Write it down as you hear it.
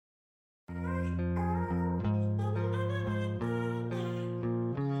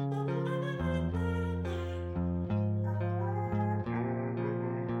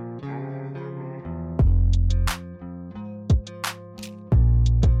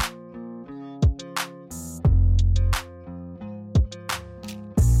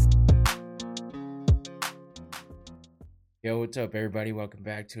Yo, what's up, everybody? Welcome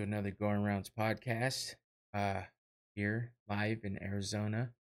back to another Going Rounds podcast. Uh, Here live in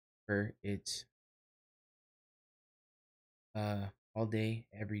Arizona, where it's all day,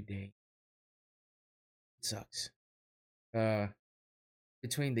 every day. It sucks. Uh,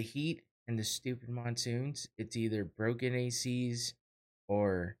 Between the heat and the stupid monsoons, it's either broken ACs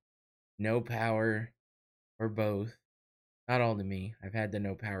or no power or both. Not all to me. I've had the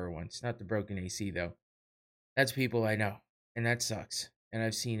no power ones, not the broken AC though. That's people I know, and that sucks. And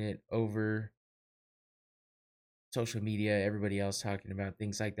I've seen it over social media, everybody else talking about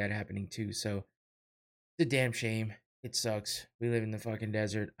things like that happening too. So it's a damn shame. It sucks. We live in the fucking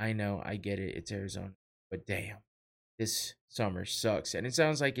desert. I know. I get it. It's Arizona. But damn, this summer sucks. And it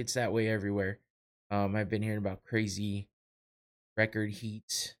sounds like it's that way everywhere. I've been hearing about crazy record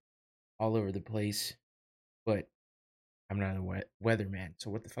heats all over the place. But I'm not a weatherman. So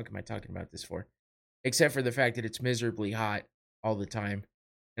what the fuck am I talking about this for? Except for the fact that it's miserably hot all the time.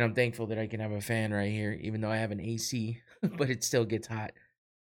 And I'm thankful that I can have a fan right here, even though I have an AC, but it still gets hot.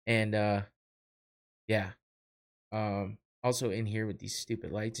 And yeah. Also in here with these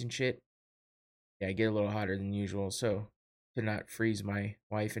stupid lights and shit. Yeah, I get a little hotter than usual. So to not freeze my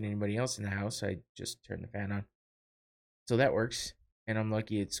wife and anybody else in the house, I just turn the fan on. So that works. And I'm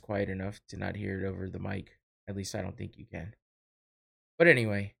lucky it's quiet enough to not hear it over the mic. At least I don't think you can. But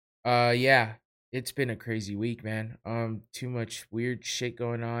anyway, yeah, it's been a crazy week, man. Too much weird shit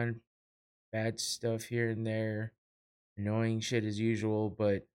going on, bad stuff here and there, annoying shit as usual,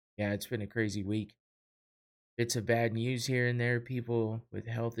 but yeah, it's been a crazy week. Bits of bad news here and there, people with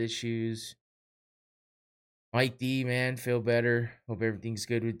health issues. Mike D, man, feel better. Hope everything's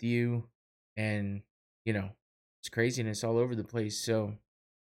good with you. And, you know, it's craziness all over the place. So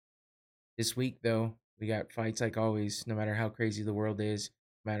this week, though, we got fights like always, no matter how crazy the world is,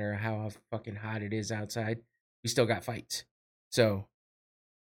 no matter how fucking hot it is outside, we still got fights. So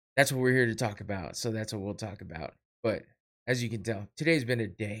that's what we're here to talk about. So that's what we'll talk about. But as you can tell, today's been a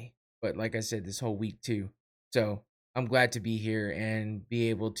day. But like I said, this whole week too. So I'm glad to be here and be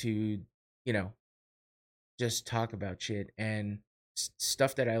able to, you know, just talk about shit and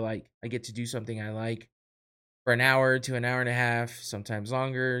stuff that I like. I get to do something I like for an hour to an hour and a half, sometimes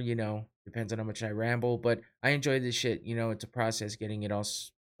longer, depends on how much I ramble, but I enjoy this shit. It's a process getting it all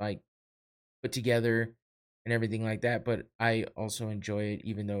like put together and everything like that, but I also enjoy it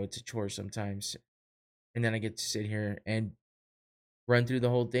even though it's a chore sometimes. And then I get to sit here and run through the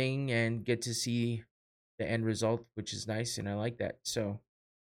whole thing and get to see the end result, which is nice and I like that. So,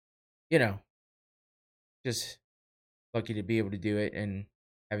 you know, just lucky to be able to do it and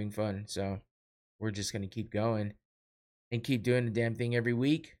having fun. So we're just gonna keep going and keep doing the damn thing every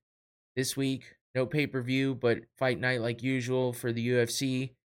week. This week, no pay-per-view, but fight night like usual for the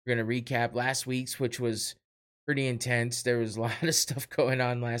UFC. We're gonna recap last week's, which was pretty intense. There was a lot of stuff going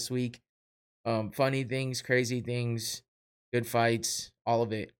on last week. Funny things, crazy things, good fights, all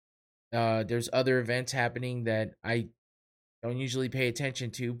of it. There's other events happening that I don't usually pay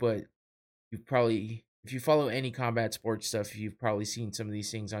attention to, but you've probably, if you follow any combat sports stuff, you've probably seen some of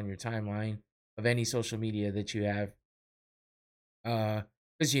these things on your timeline of any social media that you have.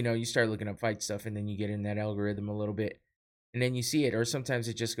 Because you start looking up fight stuff and then you get in that algorithm a little bit, and then you see it, or sometimes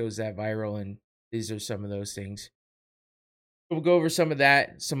it just goes that viral. And these are some of those things. We'll go over some of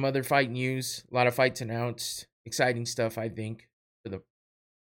that, some other fight news, a lot of fights announced, exciting stuff. I think for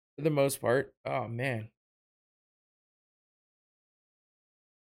the most part. Oh man,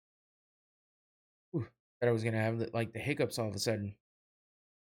 Whew. Thought I was gonna have like the hiccups all of a sudden.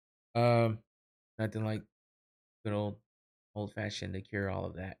 Um, Nothing like good old fashioned to cure all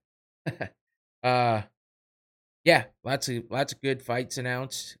of that. uh, yeah, lots of good fights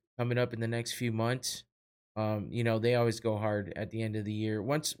announced coming up in the next few months. They always go hard at the end of the year.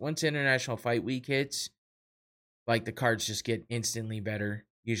 Once International Fight Week hits, like the cards just get instantly better.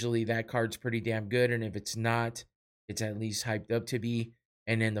 Usually that card's pretty damn good, and if it's not, it's at least hyped up to be.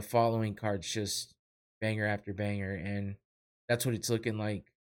 And then the following cards just banger after banger, and that's what it's looking like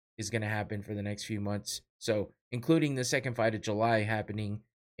is gonna happen for the next few months. So, including the second fight of July happening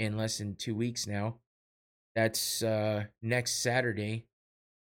in less than 2 weeks now. That's next Saturday.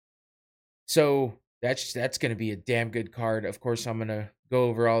 So that's gonna be a damn good card. Of course, I'm gonna go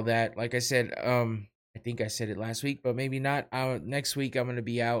over all that. Like I said, I think I said it last week, but maybe not. Next week I'm gonna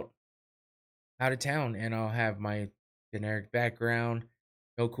be out of town, and I'll have my generic background,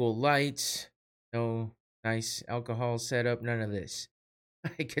 no cool lights, no nice alcohol setup, none of this.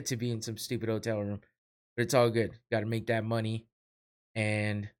 I get to be in some stupid hotel room, but it's all good. Got to make that money,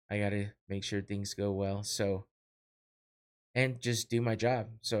 and I got to make sure things go well. So and just do my job.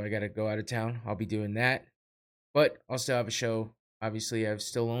 So I got to go out of town. I'll be doing that. But I'll still have a show. Obviously, I've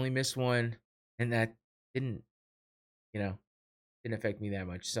still only missed one, and that didn't, didn't affect me that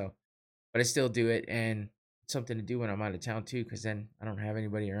much. So, but I still do it, and it's something to do when I'm out of town too, because then I don't have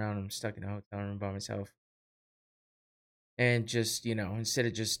anybody around. I'm stuck in a hotel room by myself, and just instead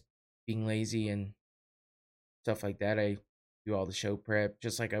of just being lazy and stuff like that, I do all the show prep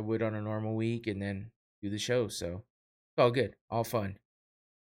just like I would on a normal week, and then do the show. So it's all good, all fun.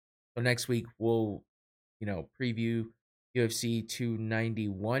 So next week we'll preview UFC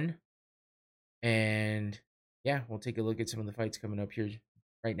 291, and yeah, we'll take a look at some of the fights coming up here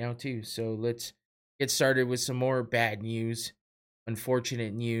right now too. So let's get started with some more bad news,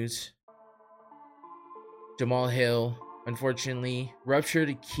 unfortunate news. Jamal Hill, unfortunately, ruptured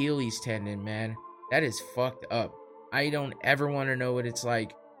Achilles tendon, man. That is fucked up. I don't ever want to know what it's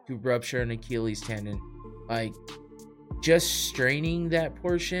like to rupture an Achilles tendon. Like, just straining that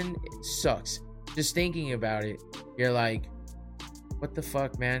portion, it sucks. Just thinking about it, you're like, what the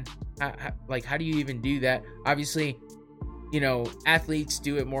fuck, man? How do you even do that? Obviously, athletes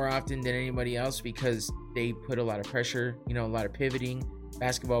do it more often than anybody else because they put a lot of pressure, a lot of pivoting.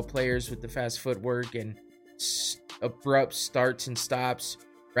 Basketball players with the fast footwork and abrupt starts and stops.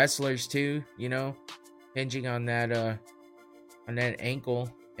 Wrestlers too, hinging on that ankle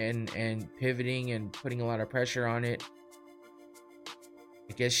and pivoting and putting a lot of pressure on it.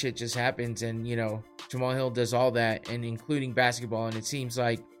 I guess shit just happens, and Jamal Hill does all that, and including basketball, and it seems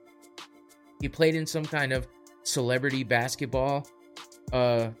like he played in some kind of celebrity basketball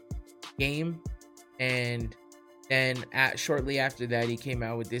game, and then shortly after that he came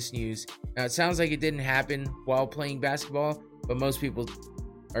out with this news. Now it sounds like it didn't happen while playing basketball, but most people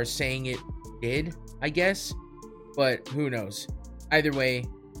are saying it did, I guess, but who knows. Either way,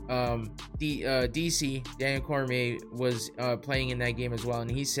 DC, Daniel Cormier, was playing in that game as well, and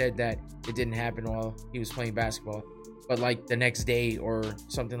he said that it didn't happen while he was playing basketball, but like the next day or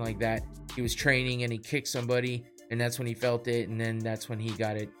something like that, he was training and he kicked somebody, and that's when he felt it, and then that's when he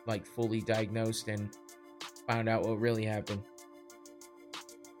got it like fully diagnosed and found out what really happened.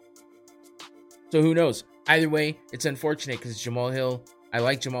 So who knows? Either way, it's unfortunate because Jamal Hill, I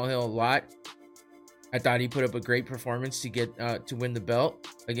like Jamal Hill a lot. I thought he put up a great performance to get to win the belt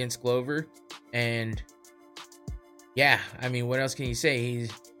against Glover, and yeah, I mean, what else can you say?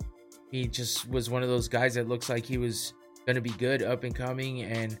 He just was one of those guys that looks like he was going to be good, up and coming,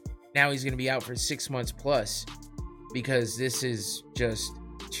 and now he's going to be out for 6 months plus because this is just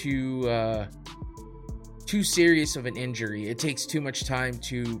too serious of an injury. It takes too much time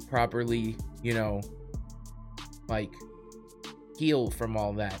to properly, heal from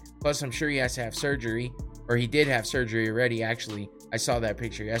all that. Plus, I'm sure he has to have surgery, or he did have surgery already, actually. I saw that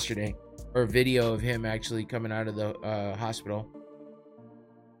picture yesterday, or a video of him actually coming out of the hospital.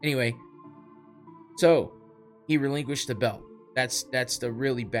 Anyway, so he relinquished the belt. That's the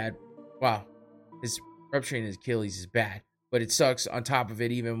really bad. Wow, his rupturing his Achilles is bad, but it sucks on top of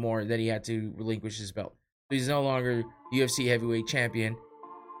it even more that he had to relinquish his belt. So he's no longer UFC heavyweight champion,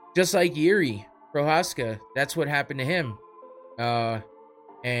 just like Yuri Prohaska. That's what happened to him.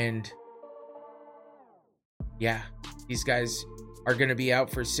 And yeah, these guys are going to be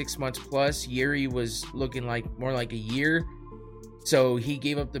out for 6 months plus. Yuri was looking like more like a year. So he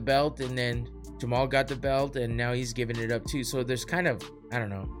gave up the belt, and then Jamal got the belt, and now he's giving it up too. So there's kind of, I don't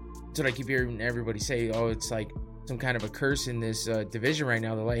know. That's what I keep hearing everybody say. Oh, it's like some kind of a curse in this division right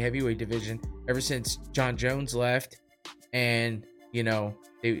now, the light heavyweight division, ever since John Jones left. And,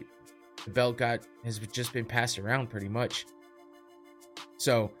 the belt has just been passed around pretty much.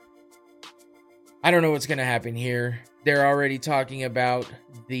 So I don't know what's going to happen here. They're already talking about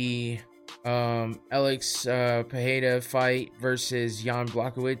the Alex Pereira fight versus Jan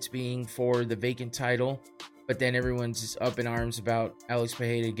Blachowicz being for the vacant title. But then everyone's just up in arms about Alex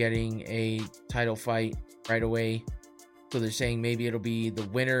Pereira getting a title fight right away. So they're saying maybe it'll be the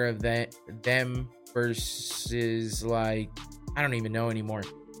winner of them versus, I don't even know anymore.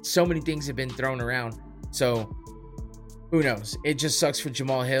 So many things have been thrown around. So who knows? It just sucks for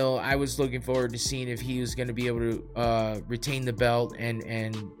Jamal Hill. I was looking forward to seeing if he was going to be able to retain the belt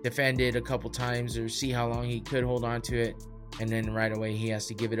and defend it a couple times, or see how long he could hold on to it. And then right away he has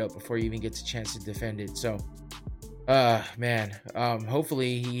to give it up before he even gets a chance to defend it. So, man,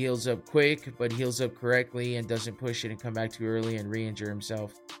 hopefully he heals up quick, but heals up correctly and doesn't push it and come back too early and re-injure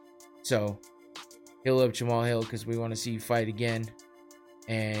himself. So, heal up Jamal Hill because we want to see you fight again.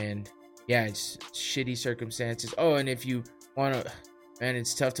 And yeah, it's shitty circumstances. Oh, and if you want to, man,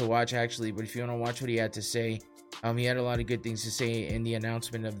 it's tough to watch actually, but if you want to watch what he had to say, he had a lot of good things to say in the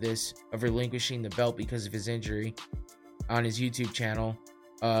announcement of relinquishing the belt because of his injury on his YouTube channel.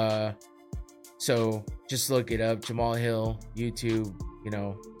 So just look it up. Jamal Hill, YouTube,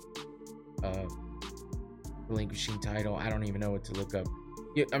 relinquishing title. I don't even know what to look up.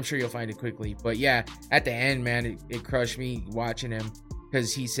 I'm sure you'll find it quickly. But yeah, at the end, man, it crushed me watching him.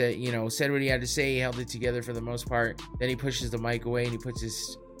 Because he said, said what he had to say. He held it together for the most part. Then he pushes the mic away and he puts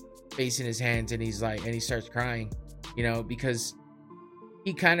his face in his hands and he's like, and he starts crying, because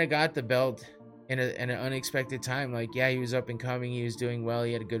he kind of got the belt in an unexpected time. Like, yeah, he was up and coming. He was doing well.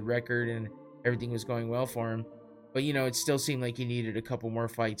 He had a good record and everything was going well for him. But, it still seemed like he needed a couple more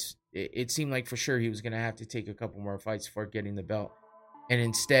fights. It seemed like for sure he was going to have to take a couple more fights before getting the belt. And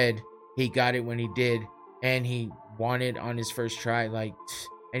instead, he got it when he did. And he won it on his first try, and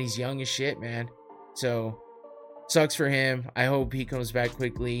he's young as shit, man. So, sucks for him. I hope he comes back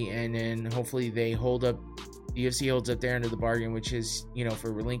quickly, and then hopefully the UFC holds up their end of the bargain, which is,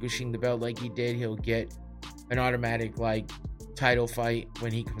 for relinquishing the belt like he did, he'll get an automatic, title fight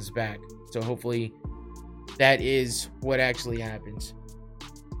when he comes back. So, hopefully that is what actually happens.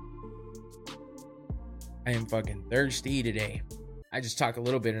 I am fucking thirsty today. I just talk a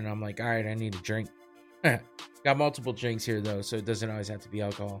little bit, and I'm like, all right, I need a drink. Got multiple drinks here though, so it doesn't always have to be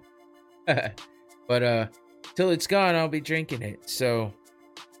alcohol. But till it's gone, I'll be drinking it. So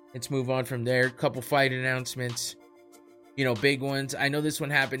let's move on from there. Couple fight announcements, big ones. I know this one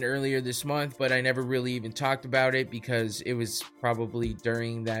happened earlier this month, but I never really even talked about it because it was probably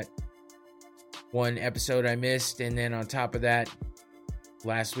during that one episode I missed, and then on top of that,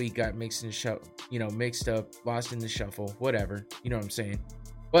 last week got mixed up, lost in the shuffle, whatever. You know what I'm saying?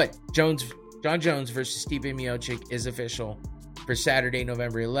 But Jon Jones versus Stipe Miocic is official for Saturday,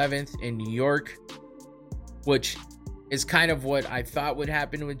 November 11th in New York, which is kind of what I thought would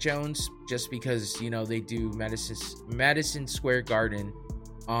happen with Jones, just because, they do Madison Square Garden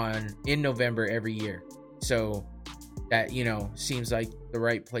in November every year. So that, seems like the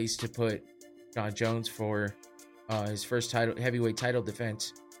right place to put Jon Jones for his first heavyweight title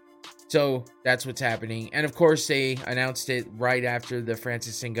defense. So that's what's happening. And of course, they announced it right after the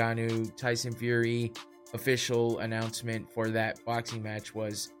Francis Ngannou Tyson Fury official announcement for that boxing match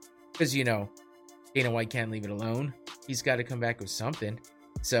was because, Dana White can't leave it alone. He's got to come back with something.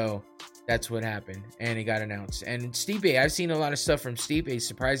 So that's what happened. And it got announced. And Stipe, I've seen a lot of stuff from Stipe,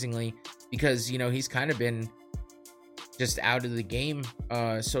 surprisingly, because, he's kind of been just out of the game,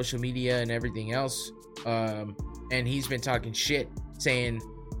 social media and everything else. And he's been talking shit, saying,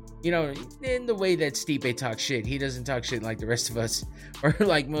 in the way that Stipe talks shit, he doesn't talk shit like the rest of us or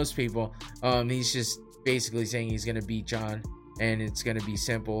like most people. He's just basically saying he's going to beat Jon and it's going to be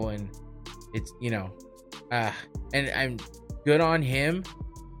simple, and it's, and I'm good on him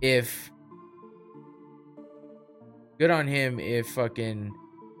if fucking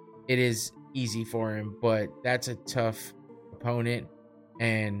it is easy for him, but that's a tough opponent,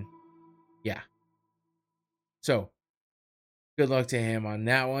 and yeah. So good luck to him on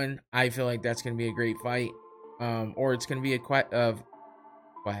that one. I feel like that's going to be a great fight. Or it's going to be a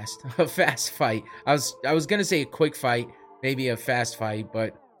fast fight. I was going to say a quick fight, maybe a fast fight,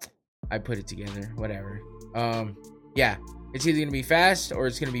 but I put it together. Whatever. Yeah, it's either going to be fast or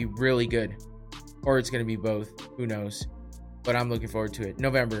it's going to be really good. Or it's going to be both. Who knows? But I'm looking forward to it.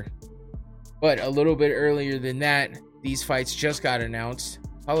 November. But a little bit earlier than that, these fights just got announced.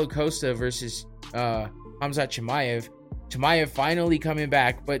 Paulo Costa versus Khamzat Chimaev. Chimaev finally coming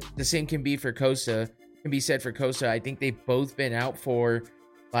back, but the same can be said for Costa. I think they've both been out for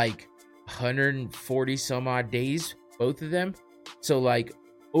 140 some odd days, both of them. So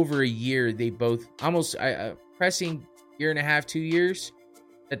over a year, they both almost pressing year and a half, 2 years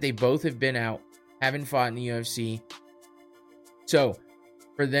that they both have been out, haven't fought in the UFC. So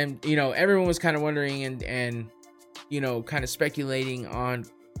for them, everyone was kind of wondering and kind of speculating on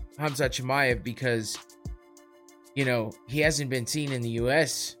Khamzat Chimaev because he hasn't been seen in the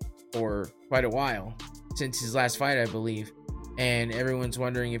U.S. for quite a while, since his last fight, I believe. And everyone's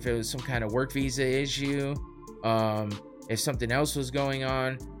wondering if it was some kind of work visa issue, if something else was going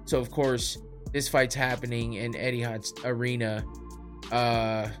on. So, of course, this fight's happening in Etihad's Arena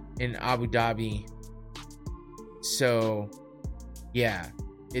in Abu Dhabi. So, yeah,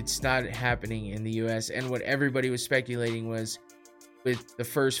 it's not happening in the U.S. And what everybody was speculating was, with the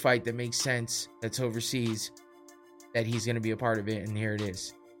first fight that makes sense, that's overseas, that he's going to be a part of it, and here it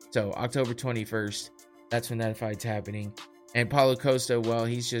is. So October 21st, that's when that fight's happening. And Paulo Costa, well,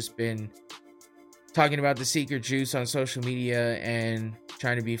 he's just been talking about the secret juice on social media and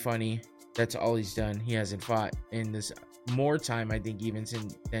trying to be funny. That's all he's done. He hasn't fought in this more time, I think, even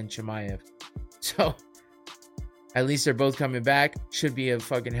than Chimaev. So at least they're both coming back. Should be a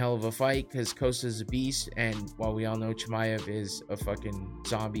fucking hell of a fight because Costa's a beast, and while we all know Chimaev is a fucking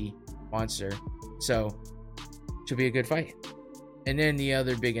zombie, monster. So should be a good fight. And then the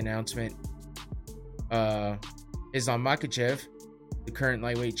other big announcement is on Makhachev, the current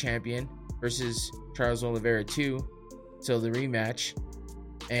lightweight champion, versus Charles Oliveira 2. So the rematch.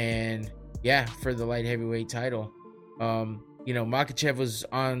 And yeah, for the light heavyweight title. Makhachev was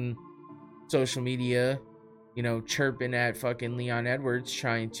on social media, chirping at fucking Leon Edwards,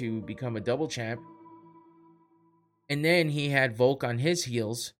 trying to become a double champ. And then he had Volk on his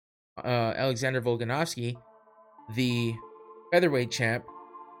heels, Alexander Volkanovski, the featherweight champ,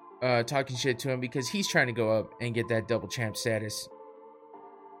 talking shit to him because he's trying to go up and get that double champ status.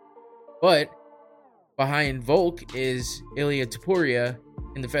 But behind Volk is Ilia Topuria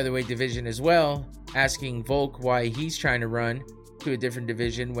in the featherweight division as well, asking Volk why he's trying to run to a different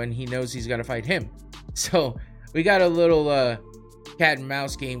division when he knows he's going to fight him. So we got a little cat and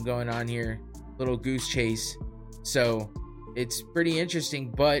mouse game going on here, little goose chase. So it's pretty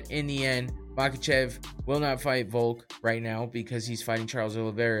interesting, but in the end, Makhachev will not fight Volk right now because he's fighting Charles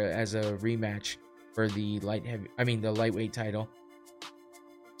Oliveira as a rematch for the lightweight title.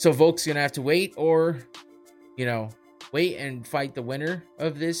 So Volk's gonna have to wait, or wait and fight the winner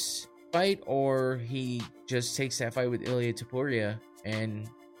of this fight, or he just takes that fight with Ilia Topuria, and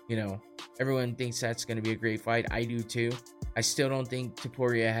everyone thinks that's gonna be a great fight. I do too. I still don't think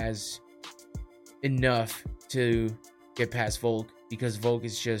Topuria has enough to get past Volk because Volk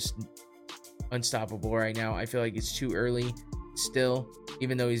is just unstoppable right now. I feel like it's too early still,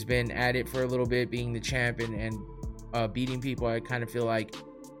 even though he's been at it for a little bit, being the champ and beating people. I kind of feel like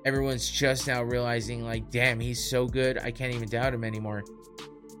everyone's just now realizing, like, damn, he's so good, I can't even doubt him anymore.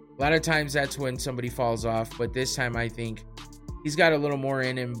 A lot of times that's when somebody falls off, but this time I think he's got a little more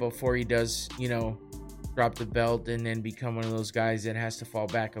in him before he does, drop the belt and then become one of those guys that has to fall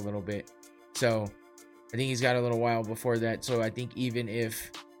back a little bit. So I think he's got a little while before that. So I think even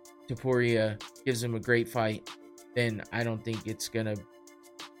if Topuria gives him a great fight, then I don't think he's gonna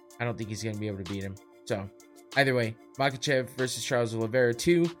be able to beat him. So either way, Makhachev versus Charles Oliveira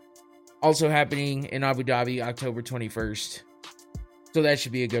 2, also happening in Abu Dhabi, October 21st. So that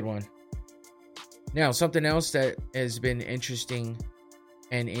should be a good one. Now, something else that has been interesting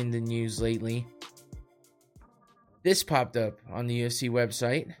and in the news lately. This popped up on the UFC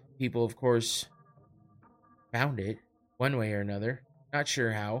website. People, of course, found it one way or another. Not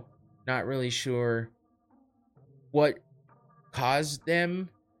sure how. Not really sure what caused them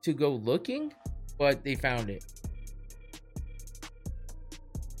to go looking, but they found it.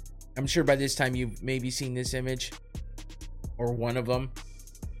 I'm sure by this time you've maybe seen this image or one of them,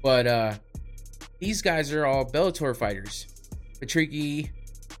 but these guys are all Bellator fighters. Patricky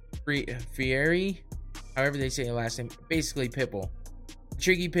Fieri, however they say the last name, basically Pitbull.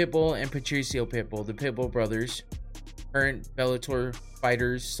 Patricky Pitbull and Patricio Pitbull, the Pitbull brothers, current Bellator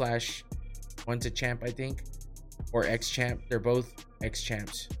fighters / one's a champ, I think, or ex-champ. They're both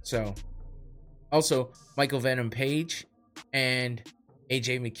ex-champs. So, also Michael Venom Page and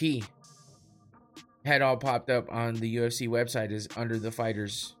AJ McKee had all popped up on the UFC website as under the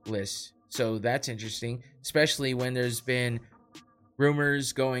fighters list. So that's interesting, especially when there's been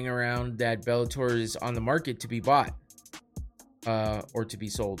rumors going around that Bellator is on the market to be bought or to be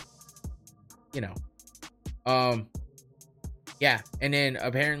sold. Yeah, and then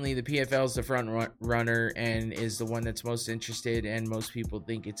apparently the PFL is the front runner and is the one that's most interested, and most people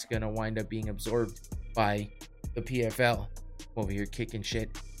think it's going to wind up being absorbed by the PFL. Over here kicking shit.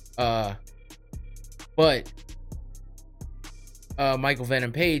 But Michael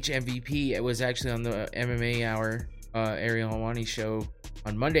Venom Page, MVP, was actually on the MMA Hour, Ariel Helwani show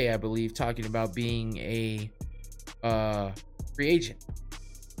on Monday, I believe, talking about being a free agent.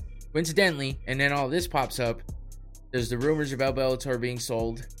 Coincidentally, and then all this pops up. There's the rumors about Bellator being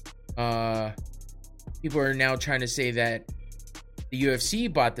sold. People are now trying to say that the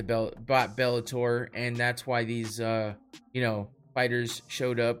UFC bought Bellator, and that's why these fighters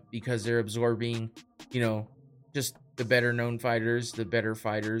showed up, because they're absorbing, just the better known fighters, the better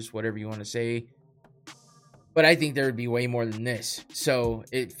fighters, whatever you want to say. But I think there would be way more than this. So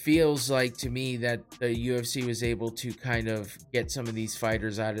it feels like to me that the UFC was able to kind of get some of these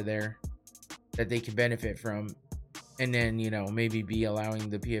fighters out of there that they can benefit from. And then, maybe be allowing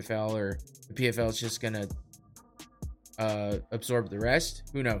the PFL, or the PFL is just going to absorb the rest.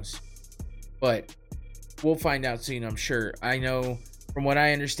 Who knows? But we'll find out soon, I'm sure. I know, from what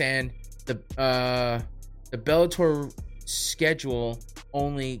I understand, the Bellator schedule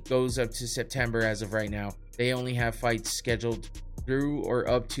only goes up to September as of right now. They only have fights scheduled through or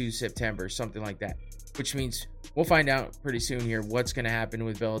up to September, something like that. Which means we'll find out pretty soon here what's going to happen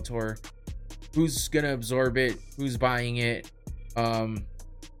with Bellator. Who's going to absorb it? Who's buying it?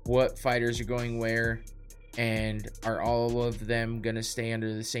 what fighters are going where, and are all of them going to stay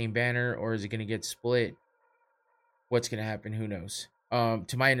under the same banner, or is it going to get split? What's going to happen? Who knows?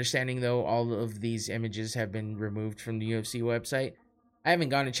 To my understanding, though, all of these images have been removed from the UFC website. I haven't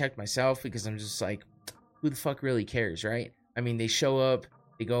gone and checked myself because I'm just like, who the fuck really cares, right? I mean, they show up,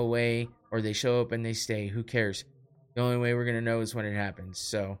 they go away, or they show up and they stay. Who cares? The only way we're going to know is when it happens.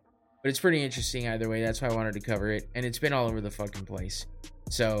 So, but it's pretty interesting either way. That's why I wanted to cover it. And it's been all over the fucking place.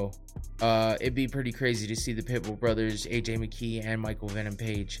 So, it'd be pretty crazy to see the Pitbull brothers, AJ McKee and Michael Venom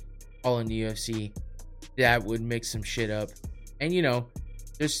Page, all in the UFC. That would mix some shit up. And, you know,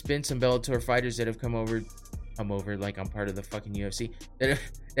 there's been some Bellator fighters that have come over like I'm part of the fucking UFC, that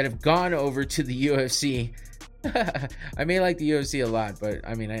have gone over to the UFC. I may like the UFC a lot, but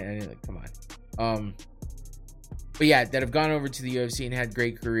I mean, I like, come on. But yeah, that have gone over to the UFC and had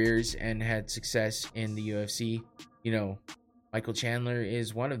great careers and had success in the UFC. You know, Michael Chandler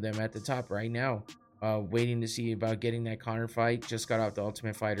is one of them at the top right now, waiting to see about getting that Conor fight. Just got off the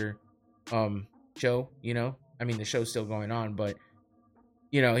Ultimate Fighter show, you know. I mean, the show's still going on, but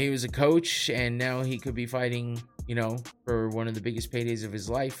you know, he was a coach and now he could be fighting, you know, for one of the biggest paydays of his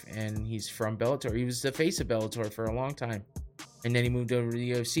life. And he's from Bellator. He was the face of Bellator for a long time. And then he moved over to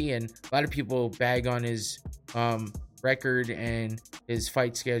the UFC. And a lot of people bag on his record and his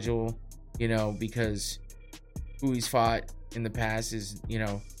fight schedule, you know, because who he's fought in the past is, you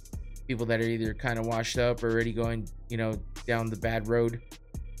know, people that are either kind of washed up or already going, you know, down the bad road.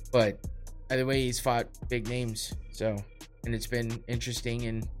 But either way, he's fought big names. So, and it's been interesting,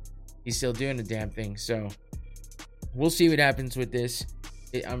 and he's still doing the damn thing. So we'll see what happens with this.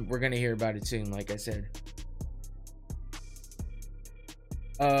 We're going to hear about it soon, like I said.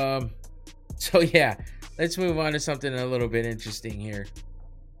 So yeah, let's move on to something a little bit interesting here.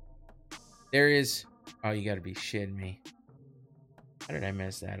 There is, oh, you got to be shitting me. How did I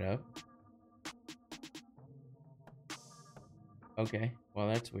mess that up? Okay, well,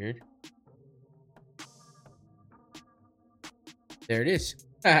 that's weird. There it is.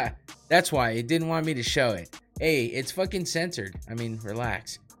 That's why it didn't want me to show it. Hey, it's fucking censored. I mean,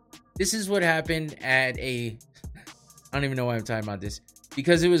 relax. This is what happened at I don't even know why I'm talking about this.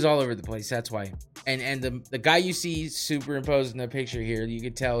 Because it was all over the place. That's why. And the guy you see superimposed in the picture here, you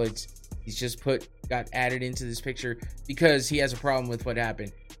could tell he's just got added into this picture because he has a problem with what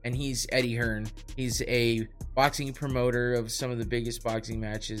happened. And he's Eddie Hearn. He's a boxing promoter of some of the biggest boxing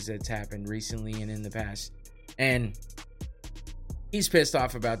matches that's happened recently and in the past. And he's pissed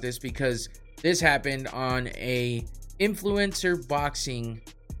off about this because this happened on a influencer boxing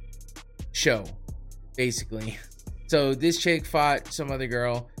show, basically. So this chick fought some other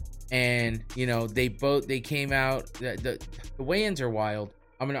girl, and you know they came out. The weigh-ins are wild.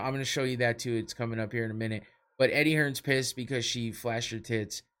 I'm gonna show you that too. It's coming up here in a minute. But Eddie Hearn's pissed because she flashed her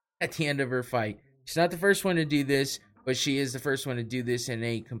tits at the end of her fight. She's not the first one to do this, but she is the first one to do this in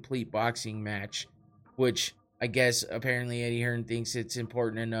a complete boxing match, which I guess apparently Eddie Hearn thinks it's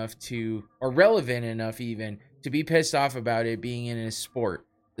important enough or relevant enough even, to be pissed off about it being in his sport.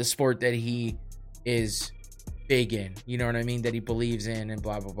 The sport that he is big in, you know what I mean? That he believes in and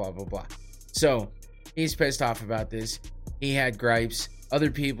blah, blah, blah, blah, blah. So he's pissed off about this. He had gripes. Other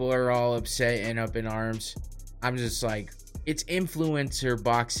people are all upset and up in arms. I'm just like, it's influencer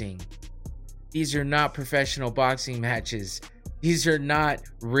boxing. These are not professional boxing matches. These are not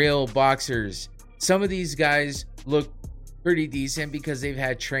real boxers. Some of these guys look pretty decent because they've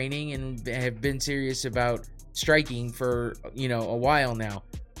had training and have been serious about striking for, you know, a while now.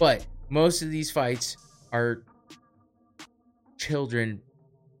 But most of these fights are children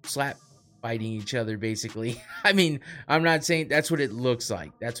slap fighting each other, basically. I mean, I'm not saying that's what it looks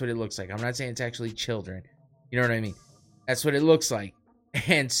like. That's what it looks like. I'm not saying it's actually children. You know what I mean? That's what it looks like.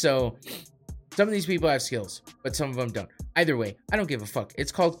 And so some of these people have skills, but some of them don't. Either way, I don't give a fuck.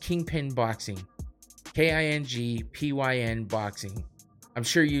 It's called Kingpin Boxing. KINGPYN Boxing. I'm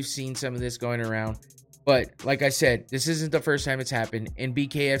sure you've seen some of this going around. But like I said, this isn't the first time it's happened. In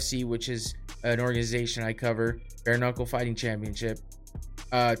BKFC, which is an organization I cover, Bare Knuckle Fighting Championship,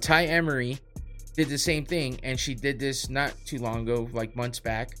 Ty Emery did the same thing. And she did this not too long ago, like months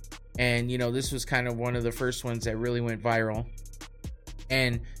back. And, you know, this was kind of one of the first ones that really went viral.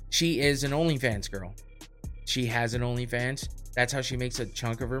 And she is an OnlyFans girl. She has an OnlyFans. That's how she makes a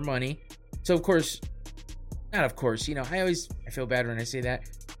chunk of her money. So, of course, not of course, you know, I feel bad when I say that.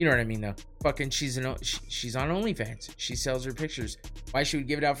 You know what I mean, though. Fucking, she's on OnlyFans. She sells her pictures. Why she would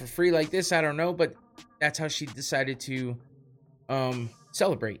give it out for free like this, I don't know. But that's how she decided to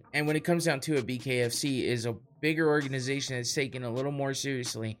celebrate. And when it comes down to it, BKFC is a bigger organization that's taken a little more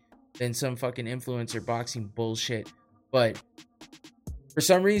seriously than some fucking influencer boxing bullshit. But For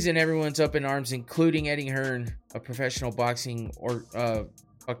some reason, everyone's up in arms, including Eddie Hearn, a professional boxing or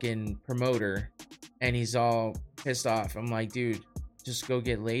fucking promoter, and he's all pissed off. I'm like, dude, just go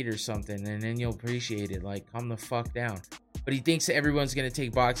get laid or something, and then you'll appreciate it. Like, calm the fuck down. But he thinks that everyone's gonna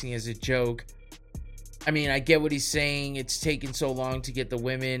take boxing as a joke. I mean, I get what he's saying. It's taken so long to get the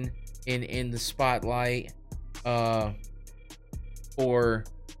women in the spotlight. Or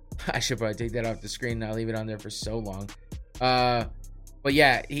I should probably take that off the screen, not leave it on there for so long. But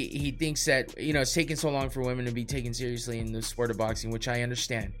yeah, he thinks that, you know, it's taken so long for women to be taken seriously in the sport of boxing, which I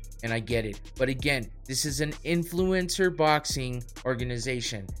understand and I get it. But again, this is an influencer boxing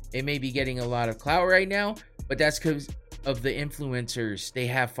organization. It may be getting a lot of clout right now, but that's because of the influencers. They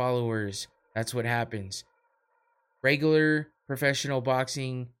have followers. That's what happens. Regular professional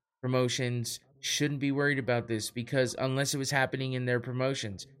boxing promotions shouldn't be worried about this, because unless it was happening in their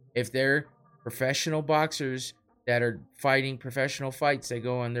promotions, if they're professional boxers that are fighting professional fights that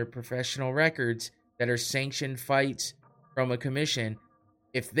go on their professional records, that are sanctioned fights from a commission,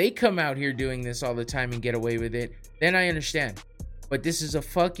 if they come out here doing this all the time and get away with it, then I understand. But this is a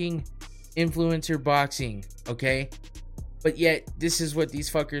fucking influencer boxing, okay? But yet, this is what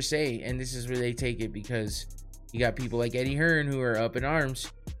these fuckers say, and this is where they take it, because you got people like Eddie Hearn who are up in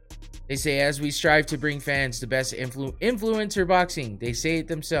arms. They say, as we strive to bring fans the best influencer boxing, they say it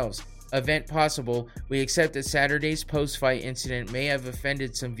themselves, event possible, we accept that Saturday's post-fight incident may have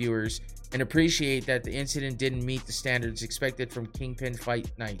offended some viewers and appreciate that the incident didn't meet the standards expected from Kingpin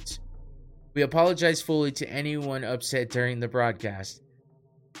fight nights. We apologize fully to anyone upset during the broadcast.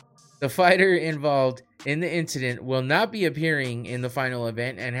 The fighter involved in the incident will not be appearing in the final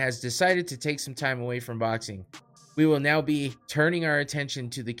event and has decided to take some time away from boxing. We will now be turning our attention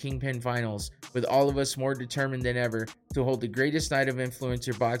to the Kingpin finals, with all of us more determined than ever to hold the greatest night of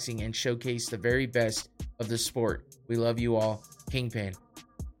influencer boxing and showcase the very best of the sport. We love you all, Kingpin.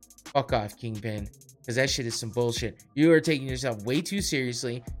 Fuck off, Kingpin, because that shit is some bullshit. You are taking yourself way too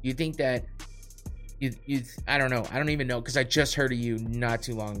seriously. You think that you I don't know. I don't even know, because I just heard of you not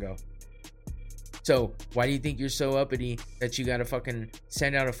too long ago. So why do you think you're so uppity that you gotta fucking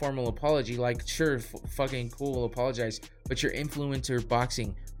send out a formal apology? Like, sure, fucking cool, apologize, but you're influencer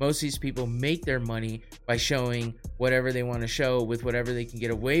boxing. Most of these people make their money by showing whatever they want to show with whatever they can get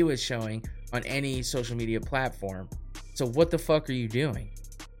away with showing on any social media platform. So what the fuck are you doing?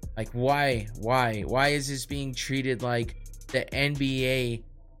 Like, why is this being treated like the NBA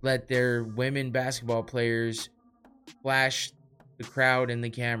let their women basketball players flash the crowd and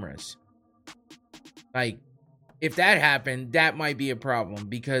the cameras? Like, if that happened, that might be a problem,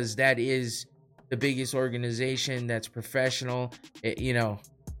 because that is the biggest organization that's professional. You know,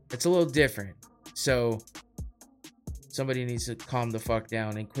 it's a little different. So somebody needs to calm the fuck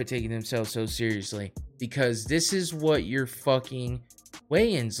down and quit taking themselves so seriously, because this is what your fucking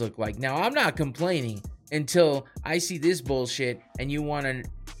weigh-ins look like. Now, I'm not complaining until I see this bullshit and you want to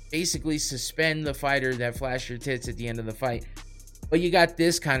basically suspend the fighter that flashed your tits at the end of the fight. But you got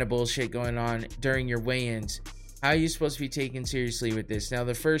this kind of bullshit going on during your weigh-ins. How are you supposed to be taken seriously with this? Now,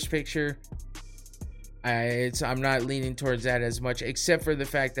 the first picture, I'm not leaning towards that as much, except for the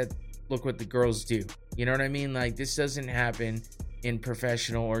fact that look what the girls do. You know what I mean? Like, this doesn't happen in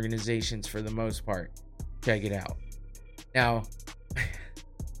professional organizations for the most part. Check it out. Now,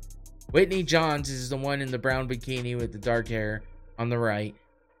 Whitney Johns is the one in the brown bikini with the dark hair on the right.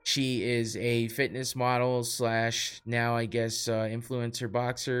 She is a fitness model / now, I guess, influencer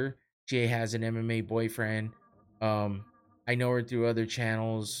boxer. She has an MMA boyfriend. I know her through other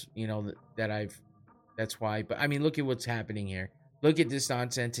channels, you know, that's why. But I mean, look at what's happening here. Look at this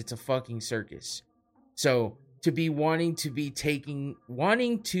nonsense. It's a fucking circus. So to be wanting to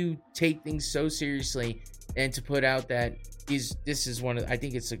take things so seriously, and to put out that this is one of, I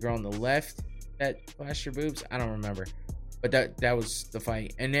think it's the girl on the left that flashed her boobs. I don't remember. But that was the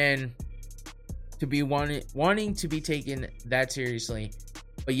fight. And then to be wanting to be taken that seriously,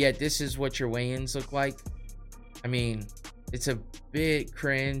 but yet this is what your weigh-ins look like. I mean, it's a bit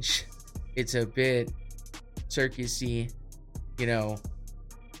cringe. It's a bit circusy, you know.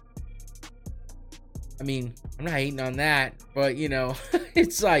 I mean, I'm not hating on that, but you know,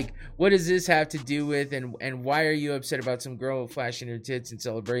 it's like, what does this have to do with, and why are you upset about some girl flashing her tits in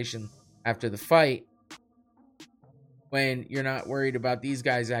celebration after the fight, when you're not worried about these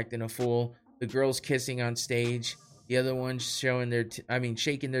guys acting a fool, the girls kissing on stage, the other one's showing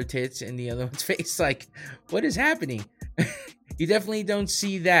shaking their tits in the other one's face? Like, what is happening? You definitely don't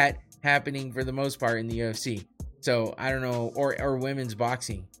see that happening for the most part in the UFC. So I don't know, or women's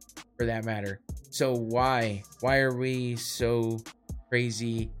boxing for that matter. So why are we so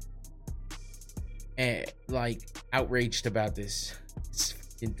crazy and like outraged about this? It's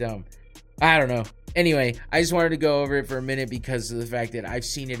fucking dumb. I don't know. Anyway, I just wanted to go over it for a minute because of the fact that I've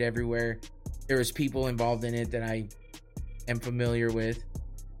seen it everywhere. There was people involved in it that I am familiar with.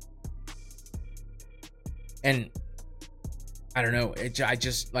 And I don't know. I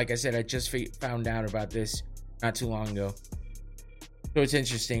just, like I said, I just found out about this not too long ago. So it's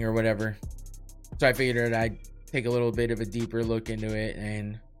interesting or whatever. So I figured I'd take a little bit of a deeper look into it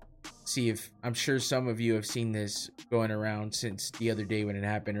and see if, I'm sure some of you have seen this going around since the other day when it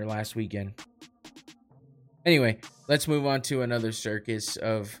happened or last weekend. Anyway, let's move on to another circus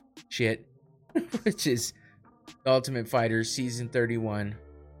of shit, which is The Ultimate Fighter Season 31.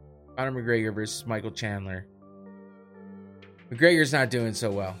 Conor McGregor versus Michael Chandler. McGregor's not doing so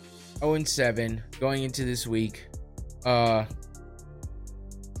well. 0-7 going into this week.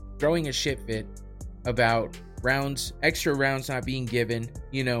 Throwing a shit fit about extra rounds not being given.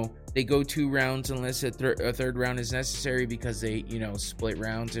 You know, they go 2 rounds unless a third round is necessary because they, split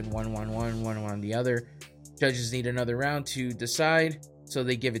rounds in one on the other. Judges need another round to decide, so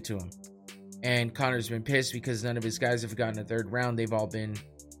they give it to him. And Conor's been pissed because none of his guys have gotten a third round. They've all been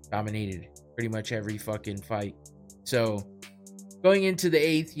dominated pretty much every fucking fight. So going into the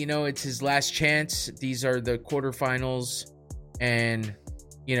 8th, it's his last chance. These are the quarterfinals. And,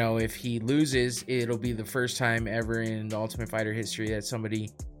 if he loses, it'll be the first time ever in the Ultimate Fighter history that somebody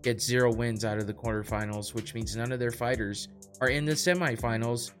gets 0 wins out of the quarterfinals, which means none of their fighters are in the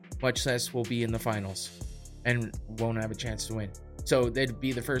semifinals, much less will be in the finals and won't have a chance to win. So that'd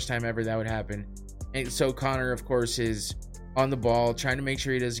be the first time ever that would happen. And so Conor, of course, is on the ball, trying to make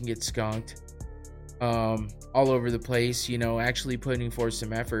sure he doesn't get skunked. All over the place, actually putting forth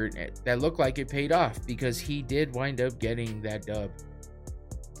some effort that looked like it paid off because he did wind up getting that dub.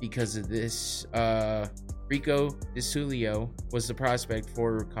 Because of this, Rico DeSulio was the prospect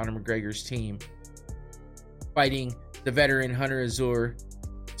for Conor McGregor's team, fighting the veteran Hunter Azure.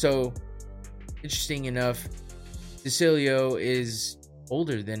 So, interesting enough, DeSulio is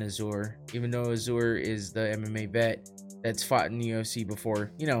older than Azure, even though Azure is the MMA vet that's fought in the UFC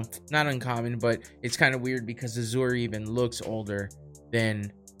before. Not uncommon, but it's kind of weird because Azure even looks older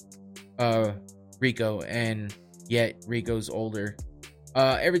than Rico, and yet Rico's older.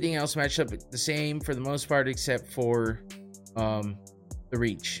 Everything else matched up the same for the most part, except for the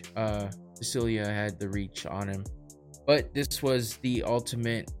reach. DeSulio had the reach on him, but this was the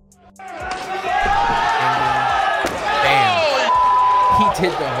ultimate bam. He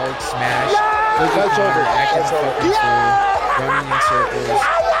did the Hulk smash. Look at Conor acting fucking fool, running in circles.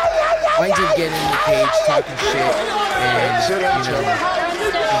 Winds up getting in the cage, talking shit, and instead of hyping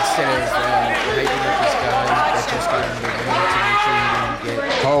up this guy that just got in the ring to make sure he didn't get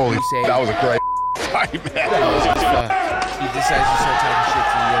that was a great fight, man. He decides to start talking shit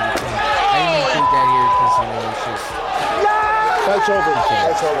to the other team. I didn't include that here because it's just That's over.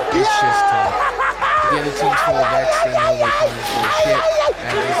 That's over. It's just talk. The other team's full of vets, they know they're Conor's full of shit.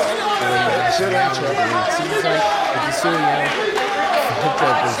 At least the way he's acting now, the way it seems like. But DeSulio hooked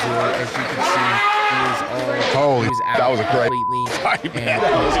up Azure, as you can see. He was out that was a great completely and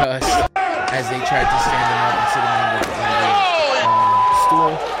concussed as they tried to stand him up and sit him on the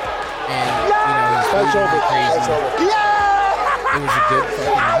stool. And, he's bleeding like crazy. It was a good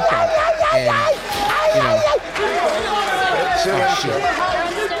fucking knockout. And, shit.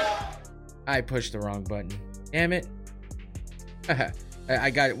 I pushed the wrong button. Damn it. I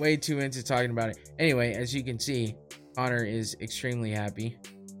got way too into talking about it. Anyway, as you can see, Conor is extremely happy.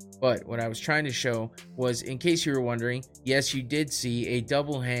 But what I was trying to show was, in case you were wondering, yes, you did see a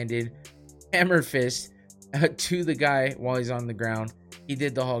double-handed hammer fist to the guy while he's on the ground. He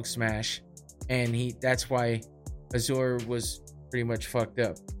did the Hulk smash, and that's why Azure was pretty much fucked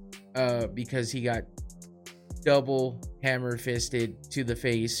up, because he got double hammer fisted to the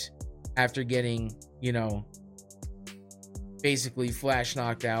face after getting, basically flash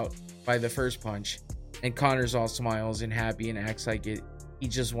knocked out by the first punch. And Conor's all smiles and happy and acts like he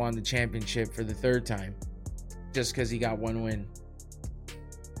just won the championship for the 3rd time just because he got 1 win.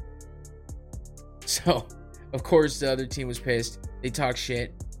 So, of course, the other team was pissed. They talked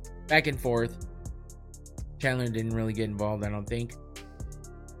shit back and forth. Chandler didn't really get involved, I don't think.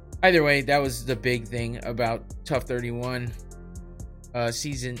 Either way, that was the big thing about TUF 31,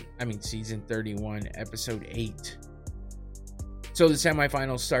 season 31, episode 8. So the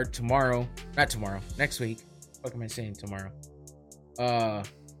semifinals start tomorrow. Not tomorrow, next week. What am I saying tomorrow?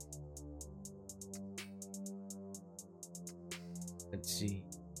 Let's see.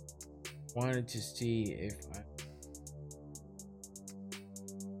 Wanted to see if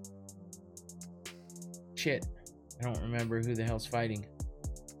I don't remember who the hell's fighting.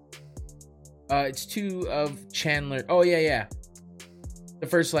 It's 2 of Chandler. Oh, yeah. the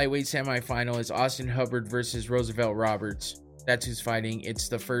first lightweight semifinal is Austin Hubbard versus Roosevelt Roberts. That's who's fighting. It's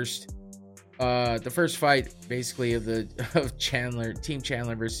the first fight basically of Team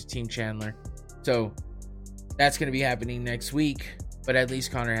Chandler versus Team Chandler. So that's going to be happening next week, but at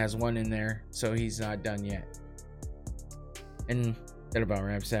least Conor has one in there, so he's not done yet. And that about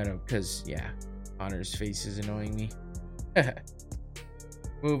wraps that up, because yeah, Conor's face is annoying me.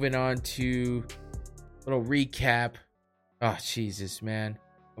 Moving on to a little recap. Oh, Jesus, man.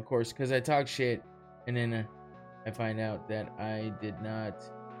 Of course, because I talk shit, and then I find out that I did not.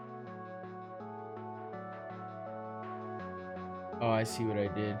 Oh, I see what I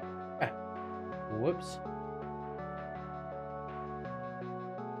did. Whoops.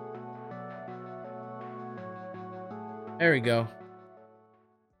 There we go.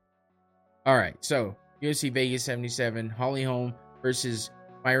 All right, so UFC Vegas 77, Holly Holm versus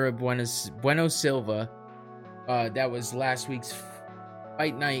Mayra Bueno Silva. That was last week's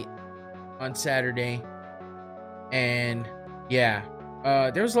fight night on Saturday. And yeah,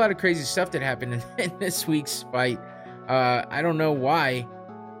 there was a lot of crazy stuff that happened in this week's fight. I don't know why.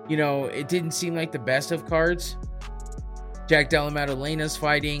 You know, it didn't seem like the best of cards. Jack Della Madalena's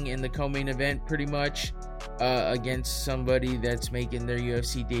fighting in the co-main event pretty much against somebody that's making their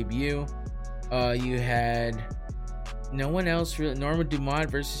UFC debut. You had no one else really. Norma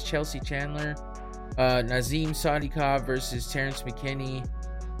Dumont versus Chelsea Chandler. Nazim Sadikov versus Terrence McKinney.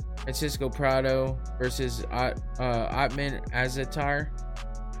 Francisco Prado versus Atman Azatar.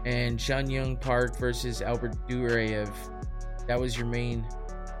 And Shanyang Park versus Albert Duraev. That was your main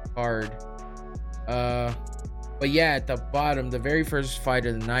card. But yeah, at the bottom, the very first fight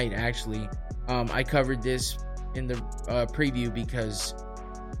of the night, actually, I covered this in the preview because,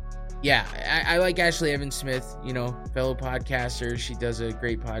 yeah, I like Ashley Evans Smith, you know, fellow podcaster. She does a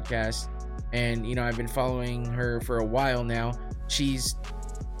great podcast, and you know, I've been following her for a while now. She's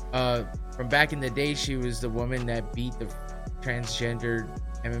from back in the day, she was the woman that beat the transgender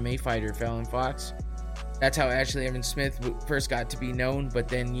MMA fighter Fallon Fox. That's how Ashley Evans Smith first got to be known, but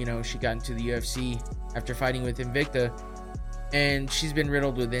then, you know, she got into the UFC after fighting with Invicta, and she's been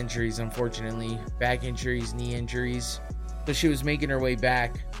riddled with injuries, unfortunately. Back injuries, knee injuries. So she was making her way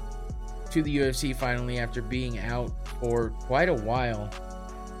back to the UFC finally after being out for quite a while,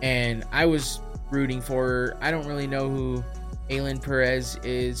 and I was rooting for her. I don't really know who Aylin Perez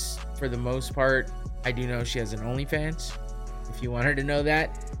is for the most part. I do know she has an OnlyFans, if you wanted to know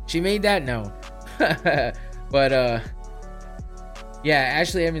that. She made that known. But yeah,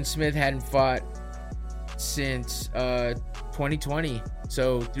 Ashley Evans Smith hadn't fought since 2020,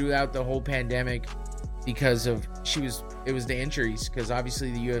 so throughout the whole pandemic, because of it was the injuries, because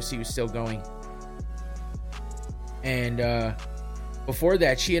obviously the UFC was still going, and before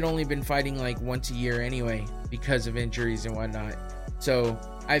that she had only been fighting like once a year anyway because of injuries and whatnot. So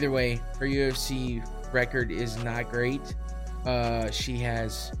either way, her UFC record is not great. She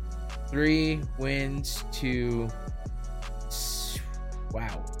has 3 wins to,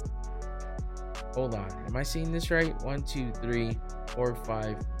 wow, hold on, am I seeing this right? 1, 2, 3, 4,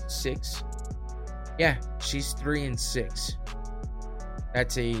 5, 6. Yeah, she's 3-6.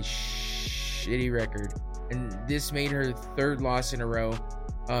 That's a shitty record, and this made her 3rd loss in a row.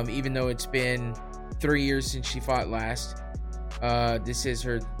 Even though it's been 3 years since she fought last, this is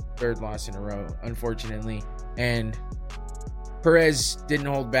her 3rd loss in a row, unfortunately. And Perez didn't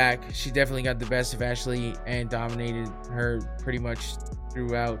hold back. She definitely got the best of Ashley and dominated her pretty much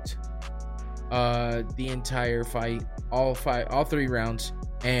throughout the entire fight, all 3 rounds,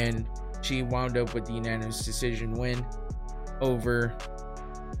 and she wound up with the unanimous decision win over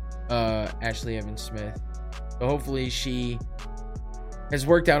Ashley Evans Smith. So hopefully she has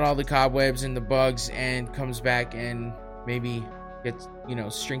worked out all the cobwebs and the bugs and comes back and maybe gets, you know,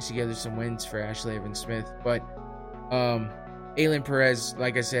 strings together some wins for Ashley Evans Smith. But Aylin Perez,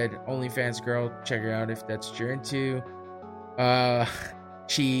 like I said, OnlyFans girl, check her out if that's what you're into.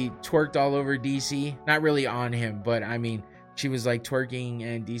 She twerked all over DC, not really on him, but I mean, she was like twerking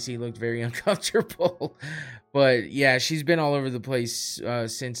and DC looked very uncomfortable. But yeah, she's been all over the place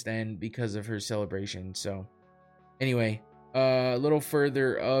since then because of her celebration. So anyway, a little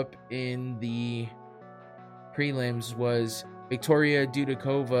further up in the prelims was Victoria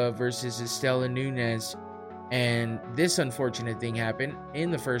Dudakova versus Estela Nunes. And this unfortunate thing happened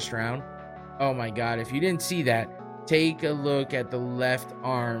in the first round. Oh my God, if you didn't see that, take a look at the left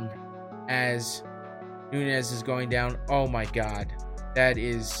arm as Nunes is going down. Oh my God, that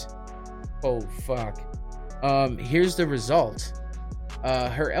is, oh fuck. Here's the result.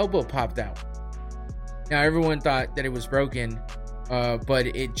 Her elbow popped out. Now everyone thought that it was broken, but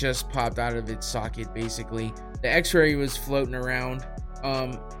it just popped out of its socket basically. The x-ray was floating around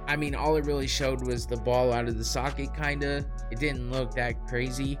I mean, all it really showed was the ball out of the socket, kinda. It didn't look that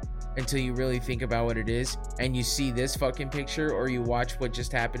crazy until you really think about what it is, and you see this fucking picture, or you watch what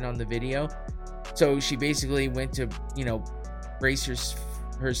just happened on the video. So she basically went to, you know, brace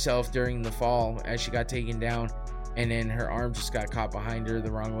herself during the fall as she got taken down, and then her arm just got caught behind her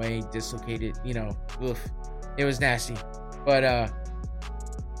the wrong way, dislocated, you know. Oof, it was nasty. But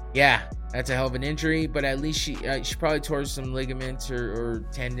yeah, that's a hell of an injury. But at least she probably tore some ligaments or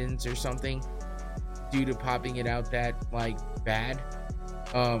tendons or something due to popping it out that like bad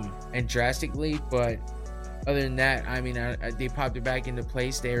and drastically. But other than that, I mean, they popped it back into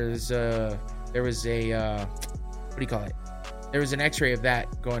place. There was a what do you call it? There was an x-ray of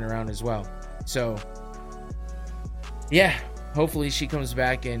that going around as well. So yeah, hopefully she comes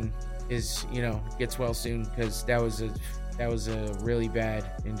back and is, you know, gets well soon, because that was a really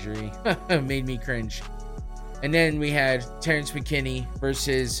bad injury. Made me cringe. And then we had Terrence McKinney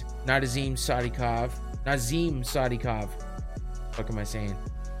versus Nazim Sadikov. What am I saying?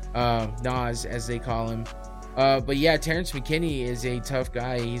 Nas, as they call him. But yeah, Terrence McKinney is a tough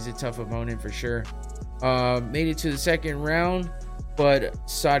guy. He's a tough opponent for sure. Made it to the second round, but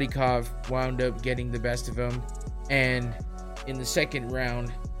Sadikov wound up getting the best of him, and in the second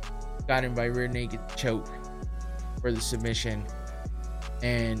round got him by rear naked choke for the submission.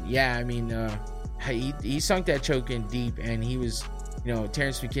 And yeah, I mean, he sunk that choke in deep, and he was, you know,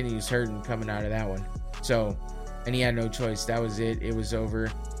 Terrence McKinney was hurting coming out of that one. So, and he had no choice. That was it. It was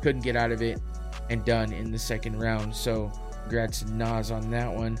over. Couldn't get out of it, and done in the second round. So congrats to Nas on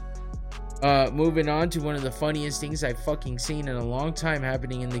that one. Moving on to one of the funniest things I've fucking seen in a long time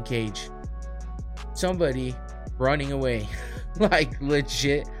happening in the cage. Somebody running away. Like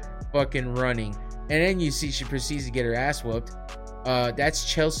legit fucking running. And then you see she proceeds to get her ass whooped.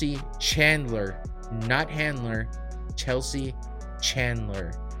 That's Chelsea Chandler. Not Handler. Chelsea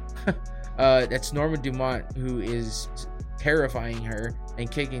Chandler. That's Norma Dumont, who is terrifying her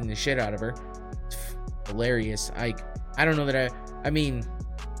and kicking the shit out of her. Hilarious. I don't know that I mean,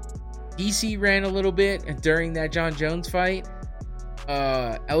 DC ran a little bit during that John Jones fight.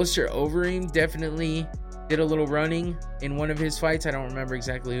 Alistair Overeem definitely did a little running in one of his fights. I don't remember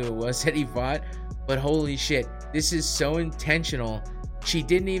exactly who it was that he fought, but holy shit, this is so intentional. She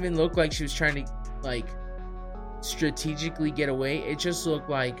didn't even look like she was trying to like strategically get away. It just looked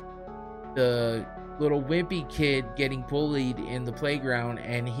like the little wimpy kid getting bullied in the playground,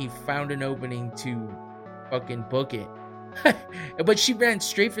 and he found an opening to fucking book it. But she ran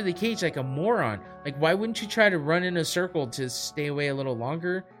straight for the cage like a moron. Like, why wouldn't you try to run in a circle to stay away a little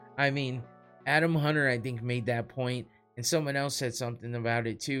longer? I mean, Adam Hunter, I think, made that point, and someone else said something about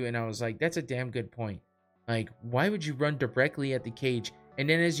it too, and I was like, that's a damn good point. Like, why would you run directly at the cage? And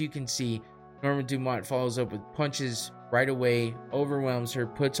then, as you can see, Norma Dumont follows up with punches right away, overwhelms her,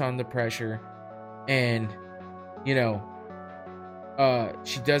 puts on the pressure, and, you know,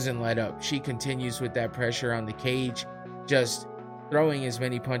 she doesn't let up. She continues with that pressure on the cage, just throwing as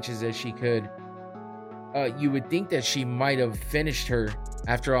many punches as she could. You would think that she might have finished her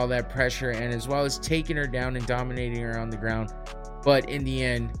after all that pressure, and as well as taking her down and dominating her on the ground. But in the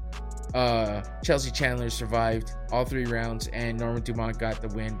end, Chelsea Chandler survived all 3 rounds, and Norma Dumont got the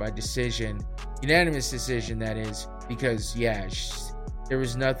win by decision. Unanimous decision, that is, because, yeah, there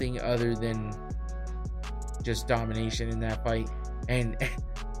was nothing other than just domination in that fight. And,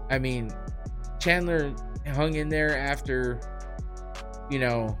 I mean, Chandler hung in there after, you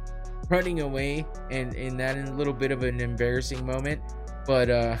know, running away, and in that a little bit of an embarrassing moment. But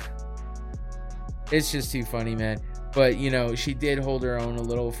it's just too funny, man. But, you know, she did hold her own a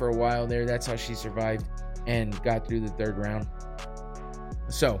little for a while there. That's how she survived and got through the 3rd round.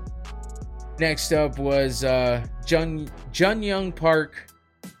 So, next up was Jun Young Park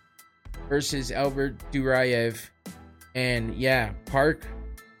versus Albert Duraev. And, yeah, Park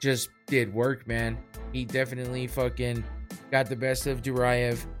just did work, man. He definitely fucking got the best of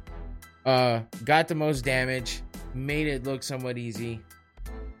Duraev. Got the most damage. Made it look somewhat easy.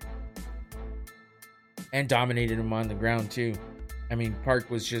 And dominated him on the ground too. I mean, Park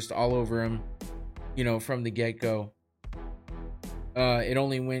was just all over him, you know, from the get-go. It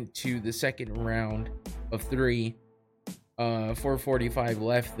only went to the second round of 3. 4:45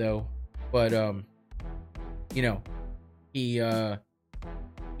 left though. But you know, he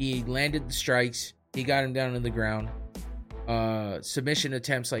landed the strikes. He got him down to the ground. Submission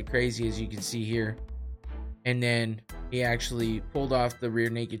attempts like crazy, as you can see here. And then he actually pulled off the rear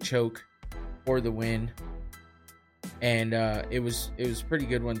naked choke for the win. And it was a pretty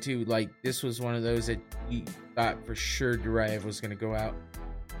good one too. Like, this was one of those that you thought for sure Duraev was going to go out.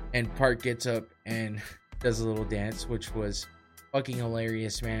 And Park gets up and does a little dance, which was fucking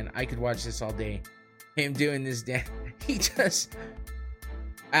hilarious, man. I could watch this all day. Him doing this dance. He just...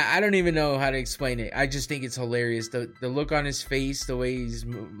 I don't even know how to explain it. I just think it's hilarious. The look on his face, the way he's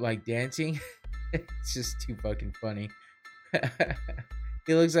like dancing, it's just too fucking funny.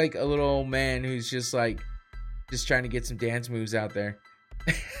 He looks like a little old man who's just trying to get some dance moves out there.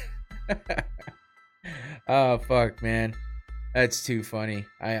 Oh fuck, man, that's too funny.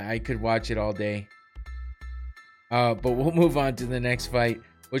 I could watch it all day. But we'll move on to the next fight,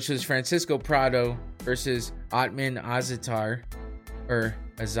 which was Francisco Prado versus Otman Azitar, or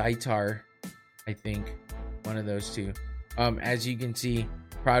Azaitar, I think, one of those two. As you can see,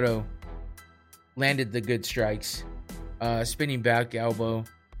 Prado landed the good strikes. Spinning back elbow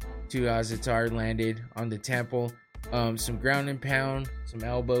to Azitar landed on the temple. Some ground and pound, some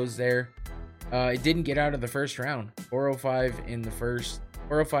elbows there. It didn't get out of the first round. 405 in the first,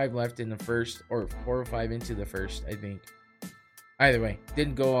 405 left in the first, or 405 into the first, I think. Either way, it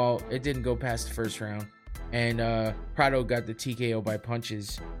didn't go past the first round. And Prado got the TKO by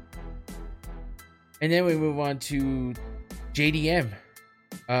punches. And then we move on to JDM.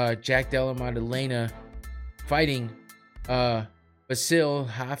 Jack Della Maddalena fighting Vasil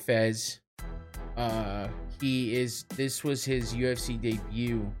Hafez. This was his UFC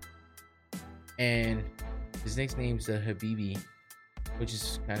debut. And his nickname's the Habibi, which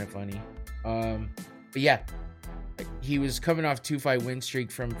is kind of funny. But yeah, he was coming off 2-fight win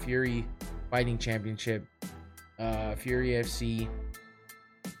streak from Fury Fighting Championship, Fury FC,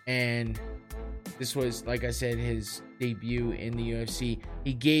 and this was, like I said, his debut in the UFC.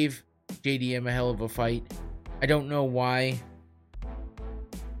 He gave JDM a hell of a fight. I don't know why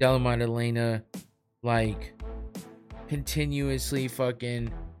Della Maddalena continuously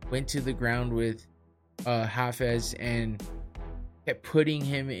fucking went to the ground with Hafez and kept putting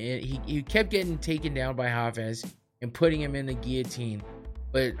him in. He kept getting taken down by Hafez and putting him in the guillotine,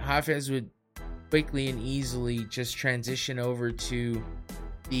 but Hafez would quickly and easily just transition to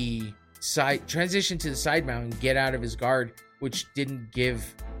the side mount and get out of his guard, which didn't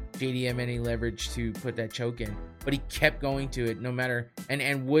give JDM any leverage to put that choke in. But he kept going to it no matter,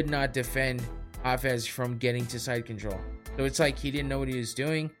 and would not defend Hafez from getting to side control. So it's like he didn't know what he was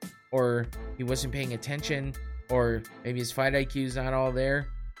doing, or he wasn't paying attention, or maybe his fight IQ is not all there,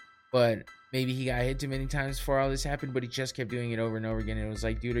 but maybe he got hit too many times before all this happened, but he just kept doing it over and over again. It was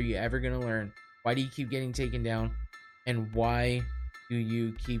like, dude, are you ever going to learn? Why do you keep getting taken down? And why do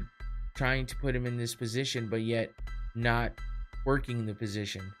you keep trying to put him in this position, but yet not working the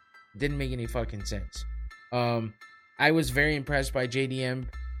position? It didn't make any fucking sense. I was very impressed by JDM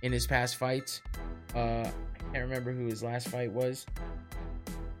in his past fights. I can't remember who his last fight was.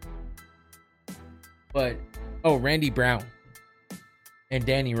 But, Randy Brown and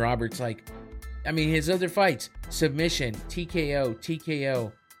Danny Roberts. His other fights, submission, TKO,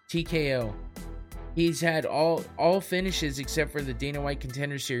 TKO, TKO. He's had all finishes except for the Dana White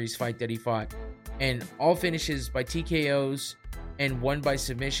Contender Series fight that he fought. And all finishes by TKOs and one by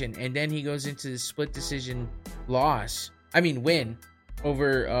submission. And then he goes into the split decision win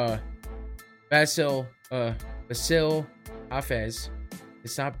over Vasil Hafez.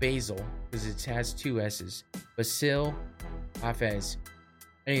 It's not Basil because it has two S's. Vasil Hafez.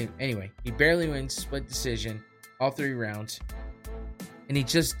 Anyway, he barely wins split decision all 3 rounds. And he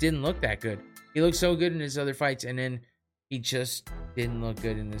just didn't look that good. He looked so good in his other fights, and then he just didn't look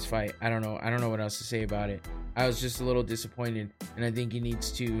good in this fight. I don't know what else to say about it. I was just a little disappointed, and I think he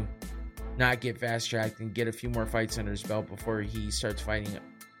needs to not get fast-tracked and get a few more fights under his belt before he starts fighting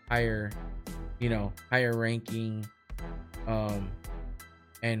higher ranking,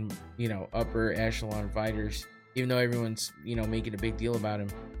 and upper echelon fighters, even though everyone's making a big deal about him.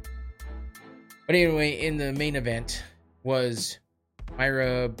 But anyway, in the main event was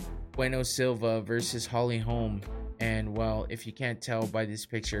Mayra Bueno Silva versus Holly Holm. And, well, if you can't tell by this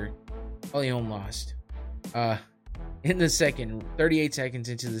picture, Holly Holm lost. In the 38 seconds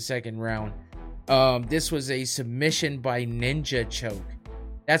into the second round. This was a submission by ninja choke.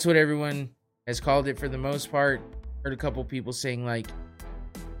 That's what everyone has called it for the most part. Heard a couple people saying,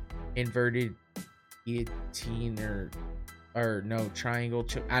 inverted guillotine or no, triangle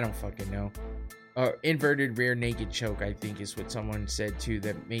choke. I don't fucking know. Inverted rear naked choke, I think, is what someone said too.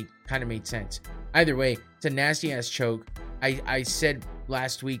 That kind of made sense. Either way, it's a nasty ass choke. I said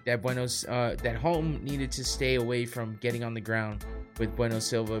last week that that Holm needed to stay away from getting on the ground with Bueno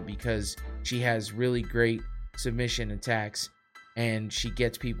Silva because she has really great submission attacks and she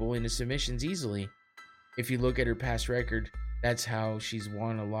gets people into submissions easily. If you look at her past record, that's how she's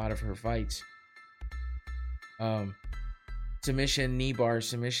won a lot of her fights. Submission knee bar,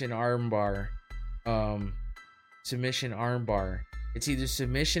 submission arm bar. submission armbar. It's either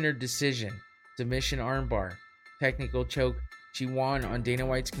submission or decision. Submission armbar. Technical choke. She won on Dana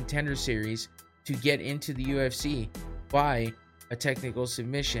White's Contender Series to get into the UFC by a technical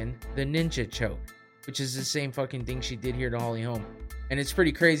submission, the ninja choke, which is the same fucking thing she did here to Holly Holm. And it's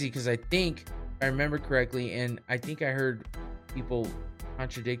pretty crazy because I think, if I remember correctly, and I think I heard people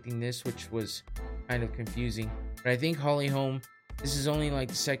contradicting this, which was kind of confusing, but I think Holly Holm, this is only like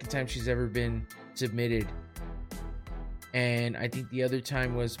the second time she's ever been submitted. And I think the other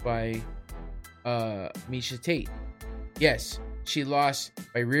time was by Miesha Tate. Yes, she lost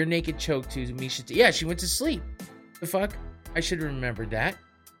by rear naked choke to Miesha Tate. Yeah, she went to sleep. The fuck? I should have remembered that.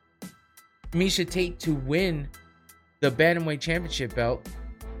 Miesha Tate to win the Bantamweight Championship belt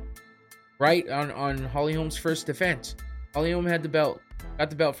right on Holly Holm's first defense. Holly Holm had the belt, got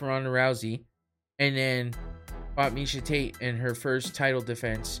the belt from Ronda Rousey, and then fought Miesha Tate in her first title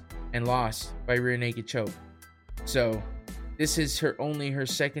defense and lost by rear naked choke. So this is her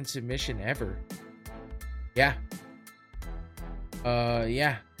second submission ever. Yeah.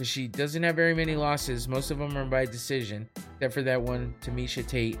 Yeah, because she doesn't have very many losses. Most of them are by decision, except for that one to Miesha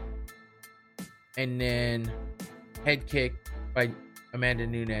Tate. And then head kick by Amanda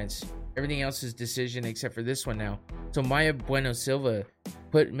Nunes. Everything else is decision except for this one now. So Maya Bueno Silva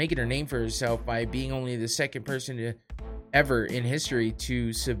making her name for herself by being only the second person ever in history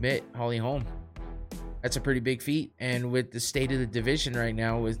to submit Holly Holm. That's a pretty big feat. And with the state of the division right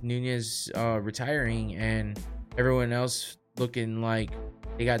now, with Nunes retiring and everyone else looking like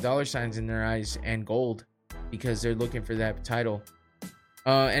they got dollar signs in their eyes and gold because they're looking for that title.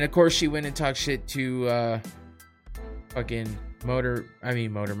 And of course she went and talked shit to fucking motor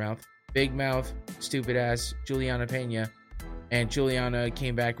mouth, big mouth, stupid ass Juliana Pena. And Juliana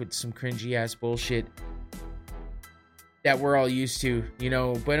came back with some cringy ass bullshit that we're all used to. You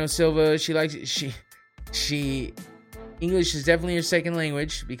know, Bueno Silva, she English is definitely her second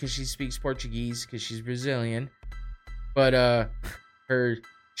language because she speaks Portuguese because she's Brazilian. But her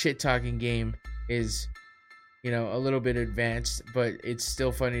shit talking game is, you know, a little bit advanced, but it's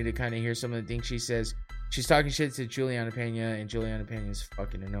still funny to kind of hear some of the things she says. She's talking shit to Juliana Pena, and Juliana Pena is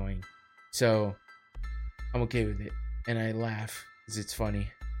fucking annoying. So I'm okay with it, and I laugh because it's funny.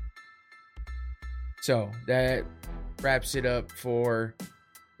 So that wraps it up for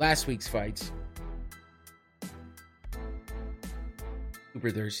last week's fights. Super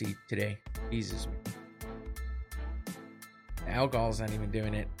thirsty today. Jesus. The alcohol's not even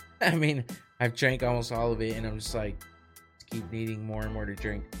doing it. I mean, I've drank almost all of it, and I'm just like, keep needing more and more to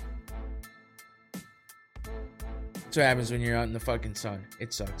drink. That's what happens when you're out in the fucking sun.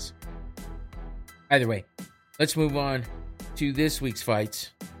 It sucks. Either way, let's move on to this week's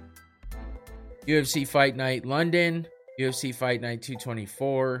fights. UFC Fight Night London, UFC Fight Night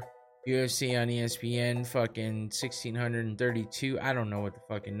 224, UFC on ESPN fucking 1632. I don't know what the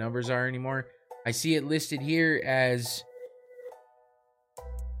fucking numbers are anymore. I see it listed here as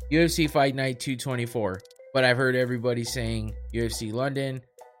UFC Fight Night 224, but I've heard everybody saying UFC London.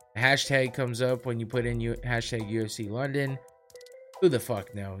 A hashtag comes up when you put in hashtag UFC London. Who the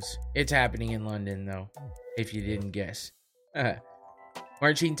fuck knows? It's happening in London, though, if you didn't guess.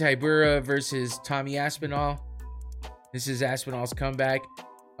 Marcin Tybura versus Tommy Aspinall. This is Aspinall's comeback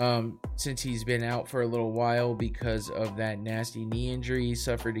since he's been out for a little while because of that nasty knee injury he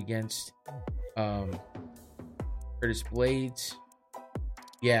suffered against Curtis Blades.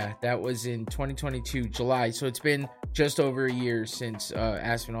 Yeah, that was in 2022, July. So it's been just over a year since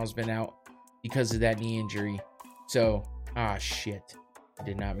Aspinall's been out because of that knee injury. So, shit. I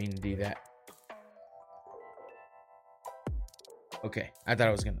did not mean to do that. Okay, I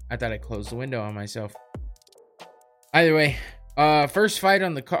thought I closed the window on myself. Either way, first fight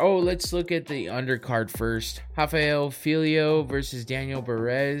on the card. Oh, let's look at the undercard first. Rafael Filho versus Daniel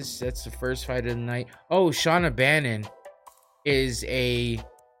Perez. That's the first fight of the night. Oh, Shauna Bannon is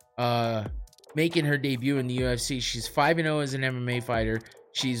making her debut in the UFC. She's 5-0 as an MMA fighter.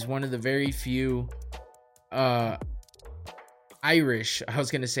 She's one of the very few Irish, I was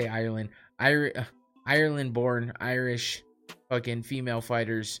gonna say Ireland, Ireland-born Irish fucking female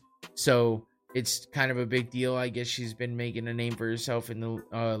fighters. So it's kind of a big deal. I guess she's been making a name for herself in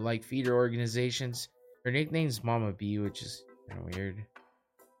the like feeder organizations. Her nickname's Mama B, which is kind of weird.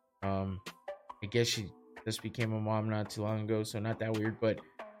 I guess she just became a mom not too long ago, so not that weird, but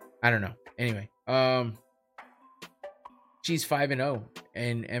I don't know. Anyway, she's 5-0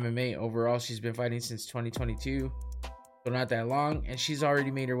 in MMA overall. She's been fighting since 2022, so not that long, and she's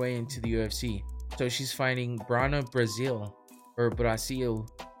already made her way into the UFC. So she's fighting Brana Brasil,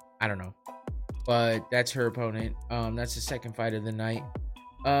 I don't know, but that's her opponent. That's the second fight of the night.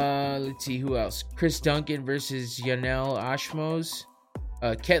 Let's see who else. Chris Duncan versus Yanel Ashmos.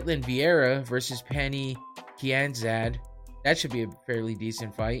 Ketlin Vieira versus Pani Kianzad. That should be a fairly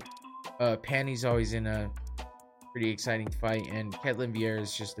decent fight. Panny's always in a pretty exciting fight, and Ketlin Vieira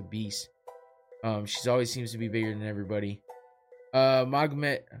is just a beast. She's always seems to be bigger than everybody. Mahmoud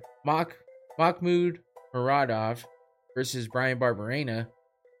Muradov versus Brian Barberena.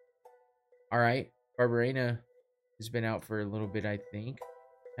 All right, Barberena has been out for a little bit, I think.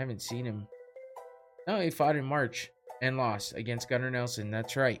 I haven't seen him. No, he fought in March and lost against Gunnar Nelson.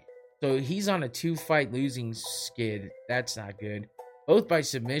 That's right. So he's on a 2-fight losing skid. That's not good. Both by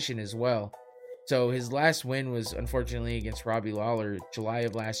submission as well. So his last win was unfortunately against Robbie Lawler, July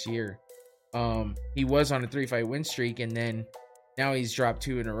of last year. He was on a 3-fight win streak, and then now he's dropped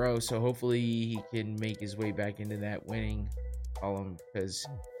 2 in a row. So hopefully he can make his way back into that winning column, because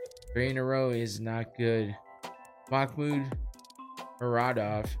 3 in a row is not good. Mahmoud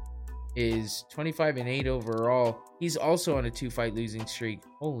Muradov is 25-8 overall. He's also on a 2-fight losing streak.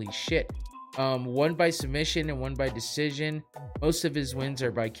 Holy shit. 1 by submission and 1 by decision. Most of his wins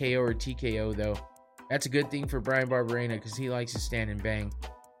are by KO or TKO, though. That's a good thing for Brian Barberena, because he likes to stand and bang.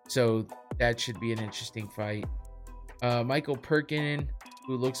 So that should be an interesting fight. Michael Perkinen,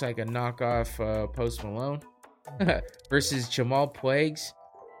 who looks like a knockoff Post Malone, versus Jamal Puegs.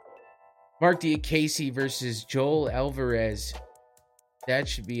 Mark Diakase versus Joel Alvarez. That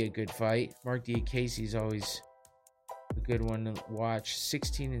should be a good fight. Mark Diakase is always a good one to watch.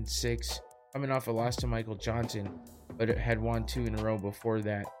 16-6, coming off a loss to Michael Johnson, but it had won 2 in a row before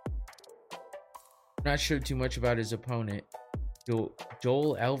that. Not sure too much about his opponent,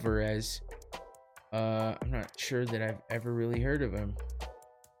 Joel Alvarez. I'm not sure that I've ever really heard of him.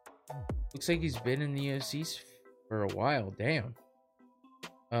 Looks like he's been in the UFC for a while. Damn.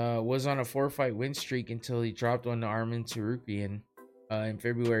 Was on a 4-fight win streak until he dropped one to Arman Tsarukyan in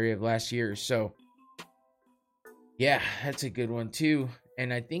February of last year. So, yeah, that's a good one too.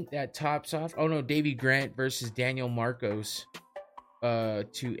 And I think that tops off. Oh no, Davey Grant versus Daniel Marcos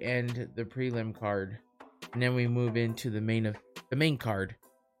to end the prelim card, and then we move into the main card.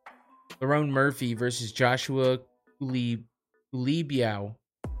 Lerone Murphy versus Joshua Kulibao.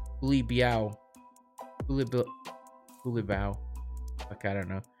 Fuck, I don't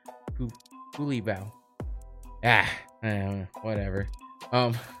know. Kulibao. Whatever.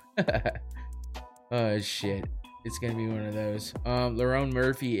 Oh shit. It's gonna be one of those. Lerone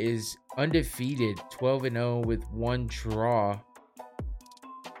Murphy is undefeated, 12-0 with 1 draw.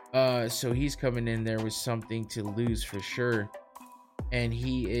 So he's coming in there with something to lose for sure. And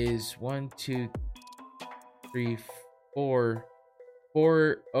he is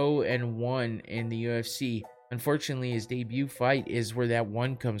 4-0-1 in the UFC. Unfortunately, his debut fight is where that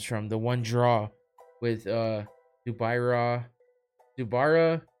 1 comes from, the 1 draw with Dubara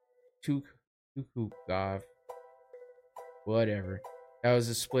Tukukov. Whatever. That was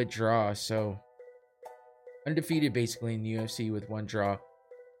a split draw, so undefeated basically in the UFC with 1 draw.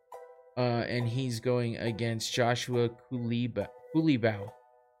 And he's going against Joshua Kulibao.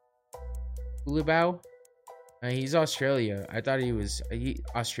 He's Australia. I thought he was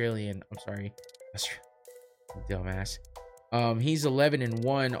Australian. I'm sorry. Dumbass. He's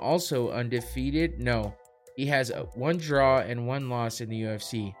 11-1, also undefeated. No, he has 1 draw and 1 loss in the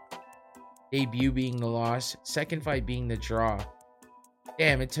UFC. Debut being the loss, second fight being the draw.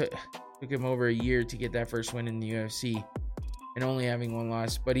 Damn, it took him over a year to get that first win in the UFC, and only having 1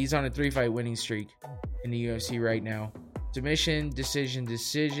 loss. But he's on a 3-fight winning streak in the UFC right now. Submission,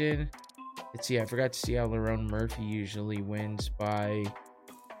 decision. Let's see, I forgot to see how Lerone Murphy usually wins: by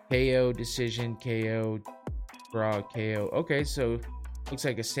KO, decision, KO, draw, KO. Okay, so looks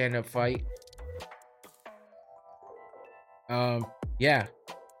like a stand-up fight. Yeah.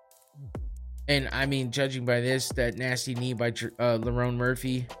 And I mean, judging by this, that nasty knee by Lerone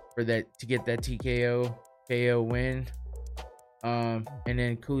Murphy for that to get that TKO KO win. And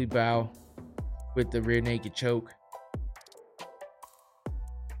then Kulibao with the rear naked choke.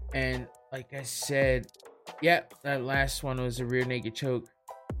 And like I said, yeah, that last one was a rear naked choke.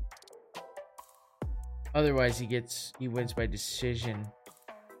 Otherwise, he wins by decision.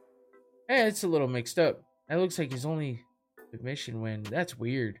 Hey, it's a little mixed up. That looks like his only submission win. That's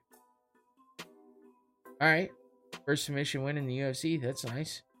weird. All right, first submission win in the UFC. That's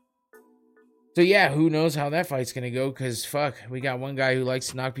nice. So yeah, who knows how that fight's gonna go? Cause fuck, we got one guy who likes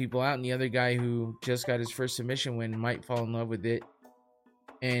to knock people out, and the other guy who just got his first submission win might fall in love with it,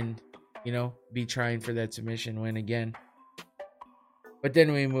 and be trying for that submission win again. But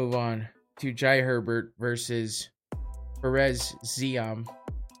then we move on to Jai Herbert versus Perez Ziam.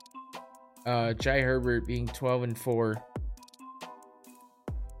 Jai Herbert being 12-4.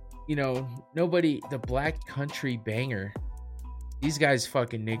 nobody, the Black Country Banger. These guys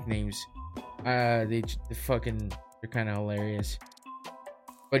fucking nicknames. They're kind of hilarious.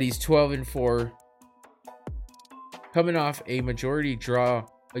 But he's 12-4, coming off a majority draw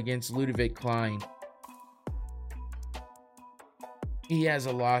against Ludovic Klein. He has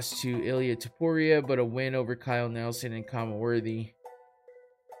a loss to Ilya Topuria, but a win over Kyle Nelson and Kama Worthy.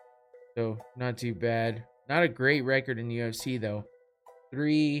 So, not too bad. Not a great record in the UFC, though.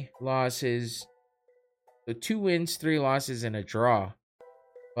 3 losses. So, 2 wins, 3 losses, and a draw.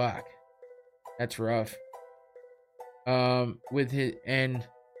 Fuck. That's rough. With his, and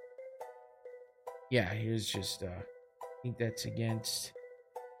yeah, here's just, I think that's against,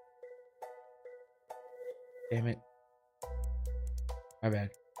 damn it. My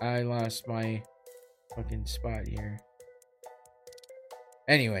bad. I lost my fucking spot here.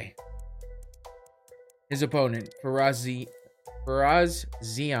 Anyway. His opponent, Faraz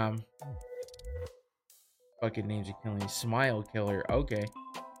Ziam. Fucking names are killing me. Smile Killer. Okay.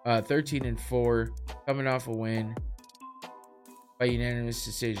 13-4. Coming off a win by unanimous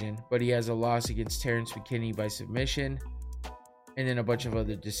decision. But he has a loss against Terrence McKinney by submission. And then a bunch of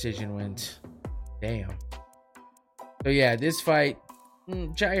other decision wins. Damn. So yeah, this fight,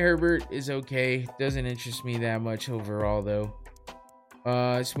 Jai Herbert is okay. Doesn't interest me that much overall, though.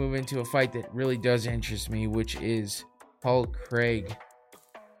 Let's move into a fight that really does interest me, which is Paul Craig.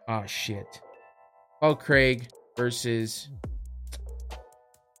 Oh, shit. Paul Craig versus...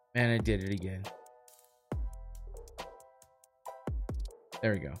 Man, I did it again.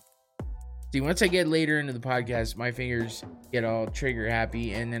 There we go. See, once I get later into the podcast, my fingers get all trigger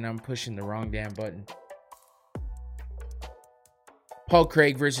happy, and then I'm pushing the wrong damn button. Paul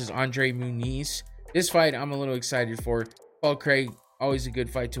Craig versus Andre Muniz. This fight I'm a little excited for. Paul Craig, always a good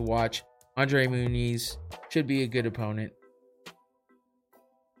fight to watch. Andre Muniz should be a good opponent.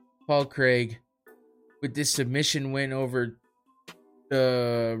 Paul Craig with this submission win over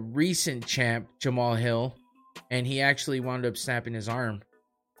the recent champ, Jamal Hill. And he actually wound up snapping his arm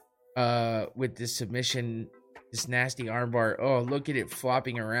with this submission, this nasty armbar. Oh, look at it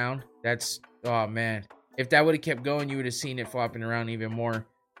flopping around. Oh, man. If that would have kept going, you would have seen it flopping around even more.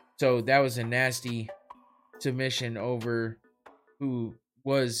 So that was a nasty submission over who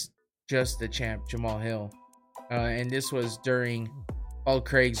was just the champ, Jamal Hill. And this was during Paul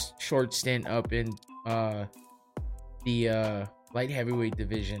Craig's short stint up in the light heavyweight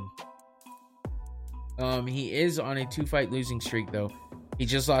division. He is on a 2-fight losing streak, though. He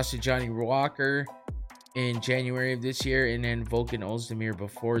just lost to Johnny Walker in January of this year, and then Volkan Ozdemir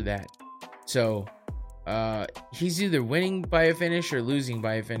before that. So he's either winning by a finish or losing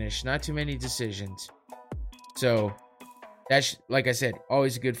by a finish. Not too many decisions. So that's, like I said,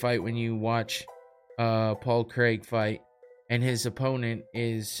 always a good fight when you watch Paul Craig fight. And his opponent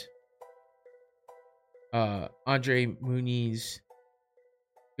is Andre Muniz.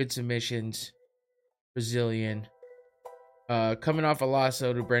 Good submissions. Brazilian. Coming off a loss,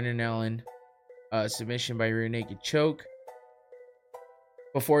 though, to Brendan Allen. Submission by rear naked choke.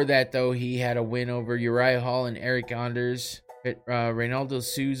 Before that, though, he had a win over Uriah Hall and Eric Anders. Reynaldo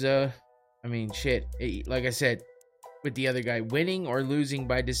Souza. I mean, shit. Like I said, with the other guy, winning or losing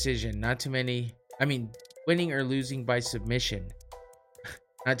by decision. Not too many. I mean, winning or losing by submission.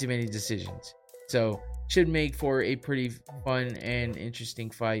 Not too many decisions. So, should make for a pretty fun and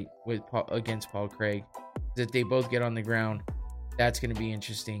interesting fight against Paul Craig. That they both get on the ground. That's going to be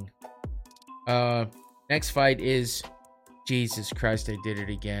interesting. Next fight is... Jesus Christ, I did it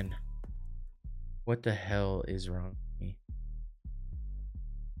again. What the hell is wrong with me?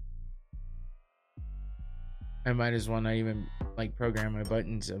 I might as well not even program my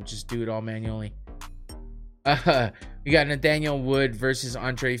buttons. I'll just do it all manually. We got Nathaniel Wood versus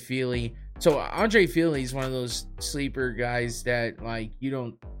Andre Fili. So Andre Fili is one of those sleeper guys that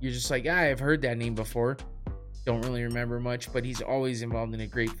you're just like, I've heard that name before. Don't really remember much, but he's always involved in a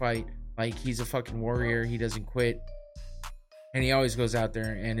great fight. He's a fucking warrior. He doesn't quit. And he always goes out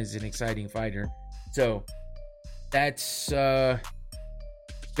there and is an exciting fighter. So that's gonna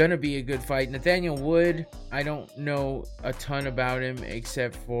be a good fight. Nathaniel Wood, I don't know a ton about him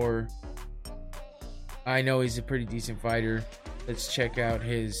except for I know he's a pretty decent fighter. Let's check out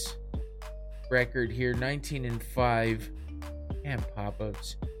his record here. 19-5. Damn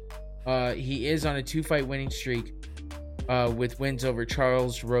pop-ups. He is on a 2-fight winning streak with wins over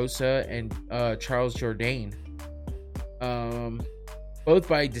Charles Rosa and Charles Jourdain. Both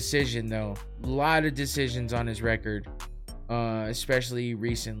by decision, though. A lot of decisions on his record, especially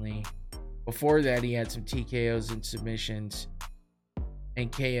recently. Before that, he had some TKOs and submissions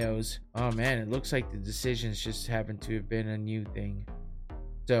and KOs. Oh man, it looks like the decisions just happen to have been a new thing.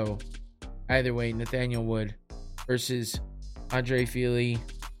 So either way, Nathaniel Wood versus Andre Fili.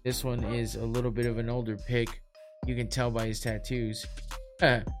 This one is a little bit of an older pick. You can tell by his tattoos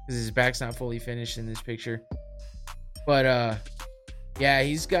because his back's not fully finished in this picture. But yeah,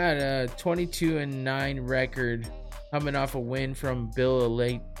 he's got a 22-9 record, coming off a win from Bill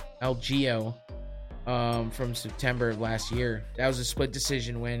Algeo from September of last year. That was a split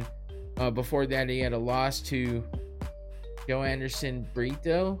decision win. Before that, he had a loss to Joe Anderson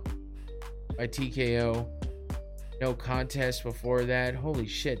Brito by TKO. No contest before that. Holy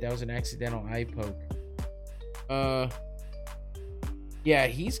shit, that was an accidental eye poke. Yeah,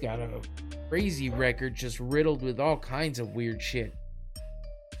 he's got a crazy record, just riddled with all kinds of weird shit.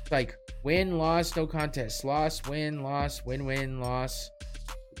 It's like win, loss, no contest. Loss, win, loss, win, loss.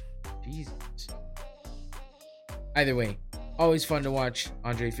 Jesus. Either way, always fun to watch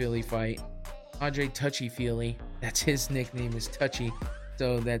Andre Fili fight. Andre Touchy Fili. That's his nickname, is Touchy.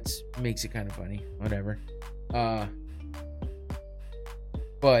 So that makes it kind of funny. Whatever.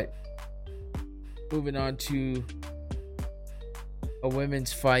 But moving on to a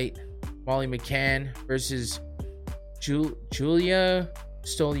women's fight. Molly McCann versus Julia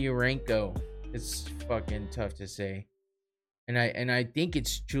Stoliarenko. It's fucking tough to say. And I think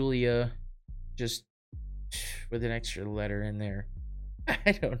it's Julia, just with an extra letter in there.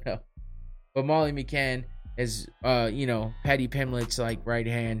 I don't know. But Molly McCann is Patty Pimlet's like right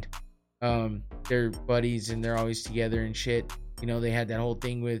hand. They're buddies and they're always together and shit. They had that whole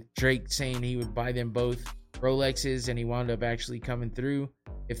thing with Drake saying he would buy them both Rolexes, and he wound up actually coming through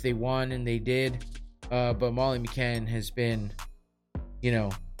if they won, and they did. But Molly McCann has been,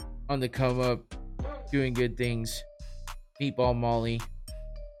 on the come up, doing good things. Meatball Molly.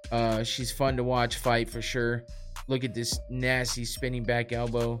 She's fun to watch fight for sure. Look at this nasty spinning back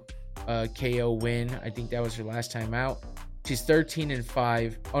elbow KO win. I think that was her last time out. She's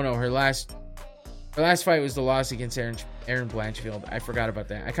 13-5. Oh no, her last fight was the loss against Erin Blanchfield. I forgot about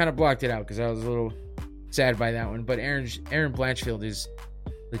that. I kind of blocked it out because I was a little sad by that one. But Erin Blanchfield is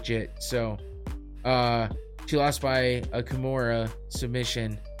legit. So she lost by a Kimura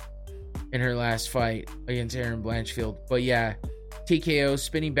submission in her last fight against Erin Blanchfield. But yeah, TKO,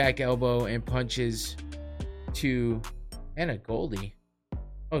 spinning back elbow, and punches to Anna Goldie.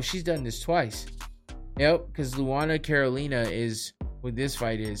 Oh, she's done this twice. Yep, because Luana Carolina is what this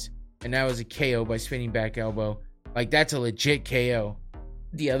fight is. And that was a KO by spinning back elbow. Like, that's a legit KO.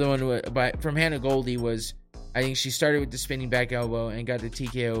 The other one from Hannah Goldie was, I think she started with the spinning back elbow and got the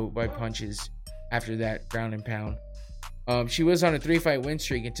TKO by punches after that, ground and pound. She was on a 3-fight win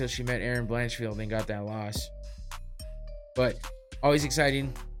streak until she met Erin Blanchfield and got that loss. But always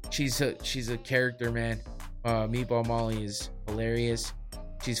exciting. She's a character, man. Meatball Molly is hilarious.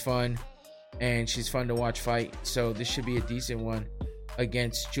 She's fun, and she's fun to watch fight. So this should be a decent one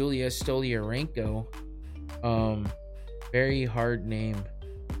against Julia Stoliarenko. Very hard name.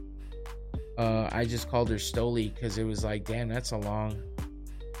 I just called her Stoli because it was like, damn, that's a long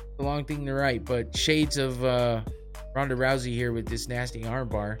thing to write. But shades of Ronda Rousey here with this nasty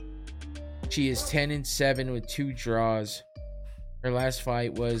armbar. She is 10-7 with 2 draws. Her last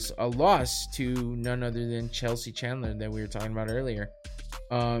fight was a loss to none other than Chelsea Chandler that we were talking about earlier.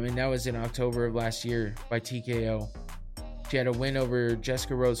 And that was in October of last year by TKO. She had a win over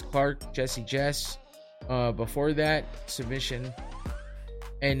Jessica Rose Clark, Jessie Jess. Before that, submission.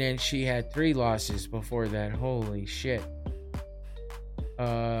 And then she had 3 losses before that. Holy shit.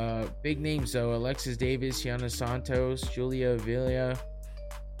 Big names though. Alexis Davis, Yana Santos, Julia Avila.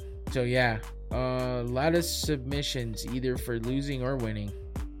 So yeah, a lot of submissions, either for losing or winning.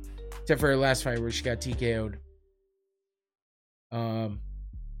 Except for her last fight where she got TKO'd.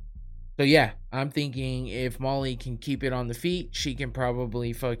 So yeah, I'm thinking if Molly can keep it on the feet, she can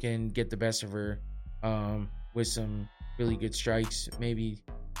probably fucking get the best of her with some really good strikes. Maybe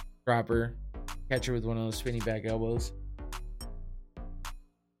drop her, catch her with one of those spinning back elbows.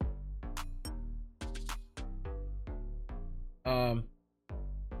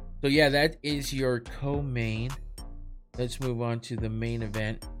 So yeah, that is your co-main. Let's move on to the main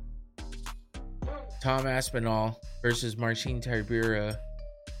event. Tom Aspinall versus Marcin Tybura.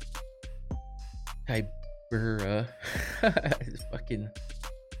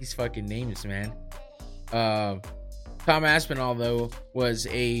 These fucking names, man. Tom Aspinall, though, was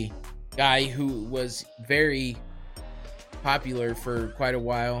a guy who was very popular for quite a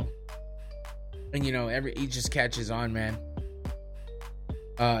while. And, he just catches on, man.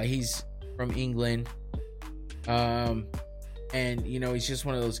 He's from England. And, he's just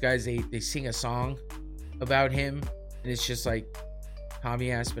one of those guys, they sing a song about him. And it's just like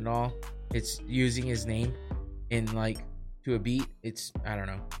Tommy Aspinall. It's using his name in, like, to a beat. I don't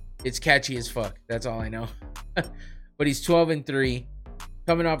know. It's catchy as fuck. That's all I know. But he's 12-3.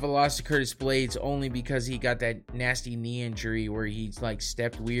 Coming off a loss to Curtis Blades only because he got that nasty knee injury where he like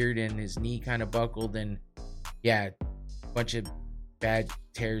stepped weird and his knee kind of buckled, and yeah, a bunch of bad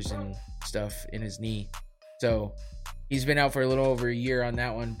tears and stuff in his knee. So he's been out for a little over a year on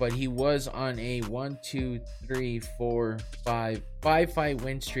that one, but he was on a 5-fight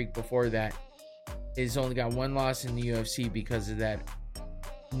win streak before that. He's only got one loss in the UFC because of that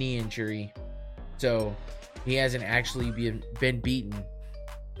knee injury. So he hasn't actually been beaten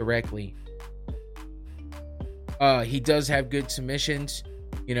directly. He does have good submissions.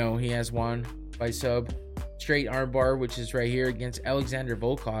 You know, he has one by sub. Straight armbar, which is right here against Alexander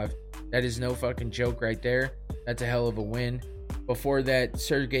Volkov. That is no fucking joke right there. That's a hell of a win. Before that,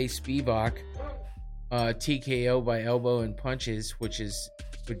 Sergey Spivak, TKO by elbow and punches, which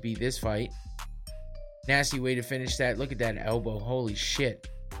would be this fight. Nasty way to finish that. Look at that elbow. Holy shit.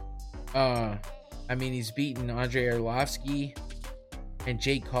 I mean, he's beaten Andrei Arlovsky and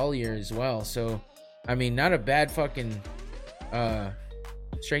Jake Collier as well. So, I mean, not a bad fucking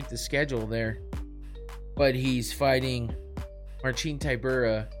strength of schedule there. But he's fighting Marcin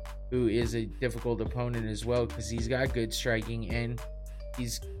Tybura, who is a difficult opponent as well because he's got good striking and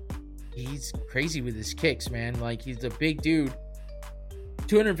he's crazy with his kicks, man. Like, he's a big dude,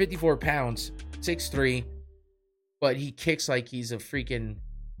 254 pounds, 6'3", but he kicks like he's a freaking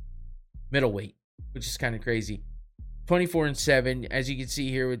middleweight, which is kind of crazy. 24-7, as you can see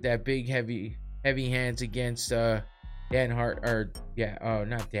here with that big heavy hands against Greg Hardy.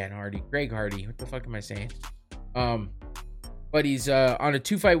 What the fuck am I saying? But he's on a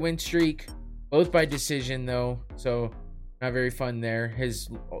 2-fight win streak, both by decision though, so not very fun there. His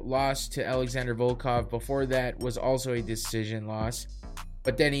loss to Alexander Volkov before that was also a decision loss,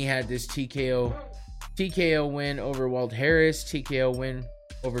 but then he had this TKO win over Walt Harris, TKO win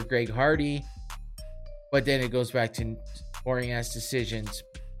over Greg Hardy, but then it goes back to boring ass decisions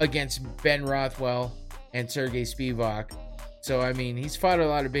against Ben Rothwell and Sergey Spivak. So I mean, he's fought a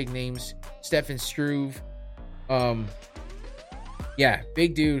lot of big names. Stefan Struve, yeah,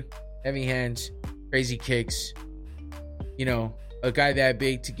 big dude, heavy hands, crazy kicks. You know, a guy that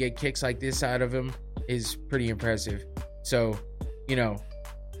big to get kicks like this out of him is pretty impressive. So, you know,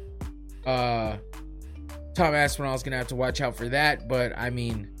 Tom Aspinall's gonna have to watch out for that, but I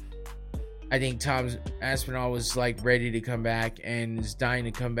mean, I think Tom Aspinall was like ready to come back and is dying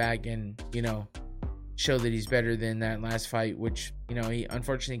to come back and, you know, show that he's better than that last fight, which, you know, he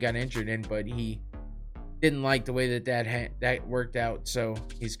unfortunately got injured in, but he didn't like the way that worked out, so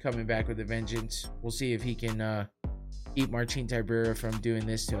he's coming back with a vengeance. We'll see if he can keep Marcin Tybura from doing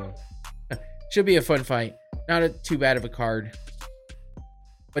this to him. Should be a fun fight. Not too bad of a card.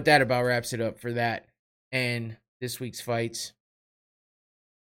 But that about wraps it up for that and this week's fights.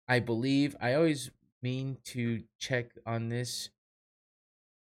 I believe I always mean to check on this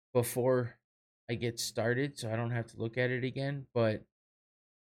before I get started so I don't have to look at it again, but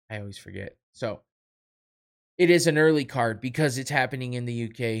I always forget. So it is an early card because it's happening in the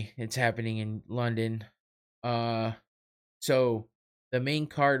UK. It's happening in London. So the main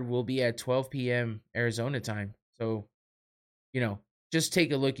card will be at 12 p.m. Arizona time. So, you know, just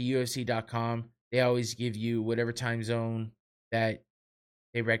take a look at UFC.com. They always give you whatever time zone that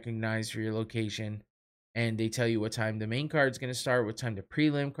they recognize for your location. And they tell you what time the main card's going to start, what time the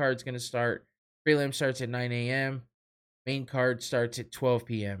prelim card's going to start. Prelim starts at 9 a.m. Main card starts at 12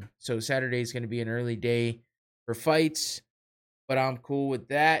 p.m. So Saturday is going to be an early day for fights. But I'm cool with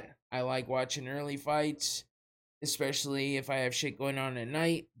that. I like watching early fights, especially if I have shit going on at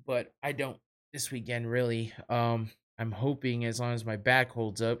night. But I don't this weekend, really. I'm hoping as long as my back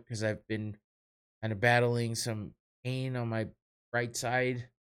holds up, because I've been kind of battling some pain on my right side,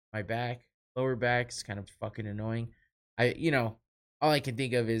 my back, lower back. It's kind of fucking annoying. All I can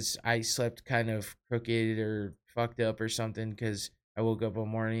think of is I slept kind of crooked or fucked up or something, because I woke up one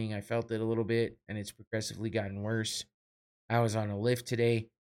morning, I felt it a little bit, and it's progressively gotten worse. I was on a lift today.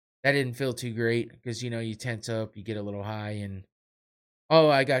 That didn't feel too great, because, you tense up, you get a little high, and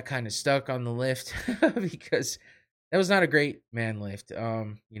I got kind of stuck on the lift because that was not a great man lift.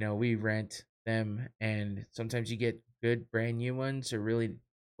 We rent them, and sometimes you get good brand new ones or really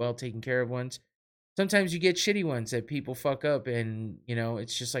well taken care of ones. Sometimes you get shitty ones that people fuck up, and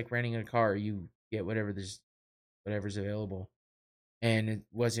it's just like renting a car. You get whatever's available, and it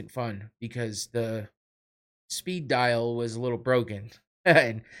wasn't fun because the speed dial was a little broken,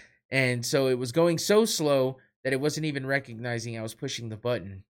 and so it was going so slow that it wasn't even recognizing I was pushing the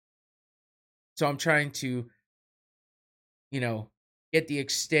button. So I'm trying to, get the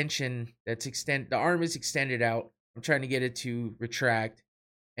extension the arm is extended out, I'm trying to get it to retract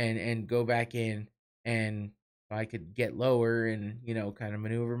and go back in, and if I could get lower and, kind of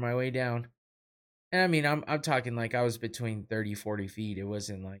maneuver my way down. And I mean, I'm talking like I was between 30, 40 feet. It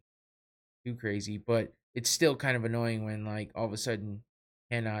wasn't like too crazy, but it's still kind of annoying when like all of a sudden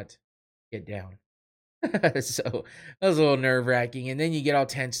cannot get down. So that was a little nerve wracking. And then you get all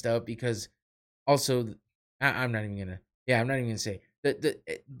tensed up because also I'm not even gonna, I'm not even gonna say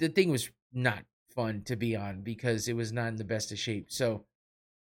the thing was not fun to be on because it was not in the best of shape. So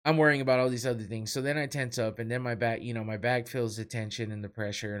I'm worrying about all these other things. So then I tense up, and then my back, my back feels the tension and the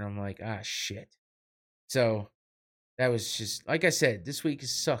pressure, and I'm like, shit. So that was just, like I said, this week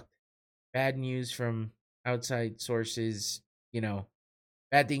has sucked. Bad news from outside sources,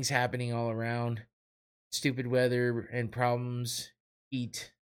 bad things happening all around, stupid weather and problems,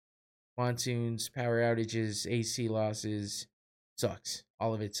 heat, monsoons, power outages, AC losses. Sucks.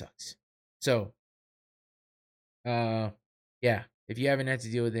 All of it sucks. So, yeah, if you haven't had to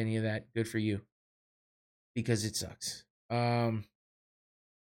deal with any of that, good for you, because it sucks. Who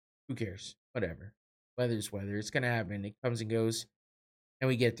cares? Whatever. Weather's weather. It's gonna happen. It comes and goes, and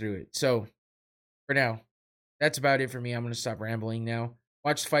we get through it. So, for now, that's about it for me. I'm gonna stop rambling now.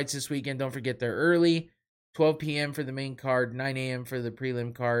 Watch the fights this weekend. Don't forget they're early. 12 p.m. for the main card, 9 a.m. for the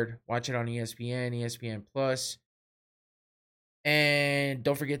prelim card. Watch it on ESPN, ESPN Plus. And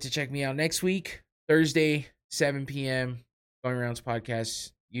don't forget to check me out next week, Thursday, 7 p.m. Going Rounds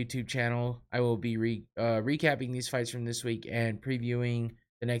Podcast YouTube channel. I will be recapping these fights from this week and previewing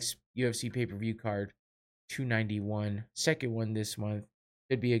the next UFC pay-per-view card, 291. Second one this month.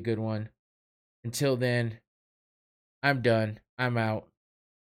 Could be a good one. Until then, I'm done. I'm out.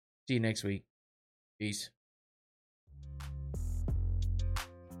 See you next week. Peace.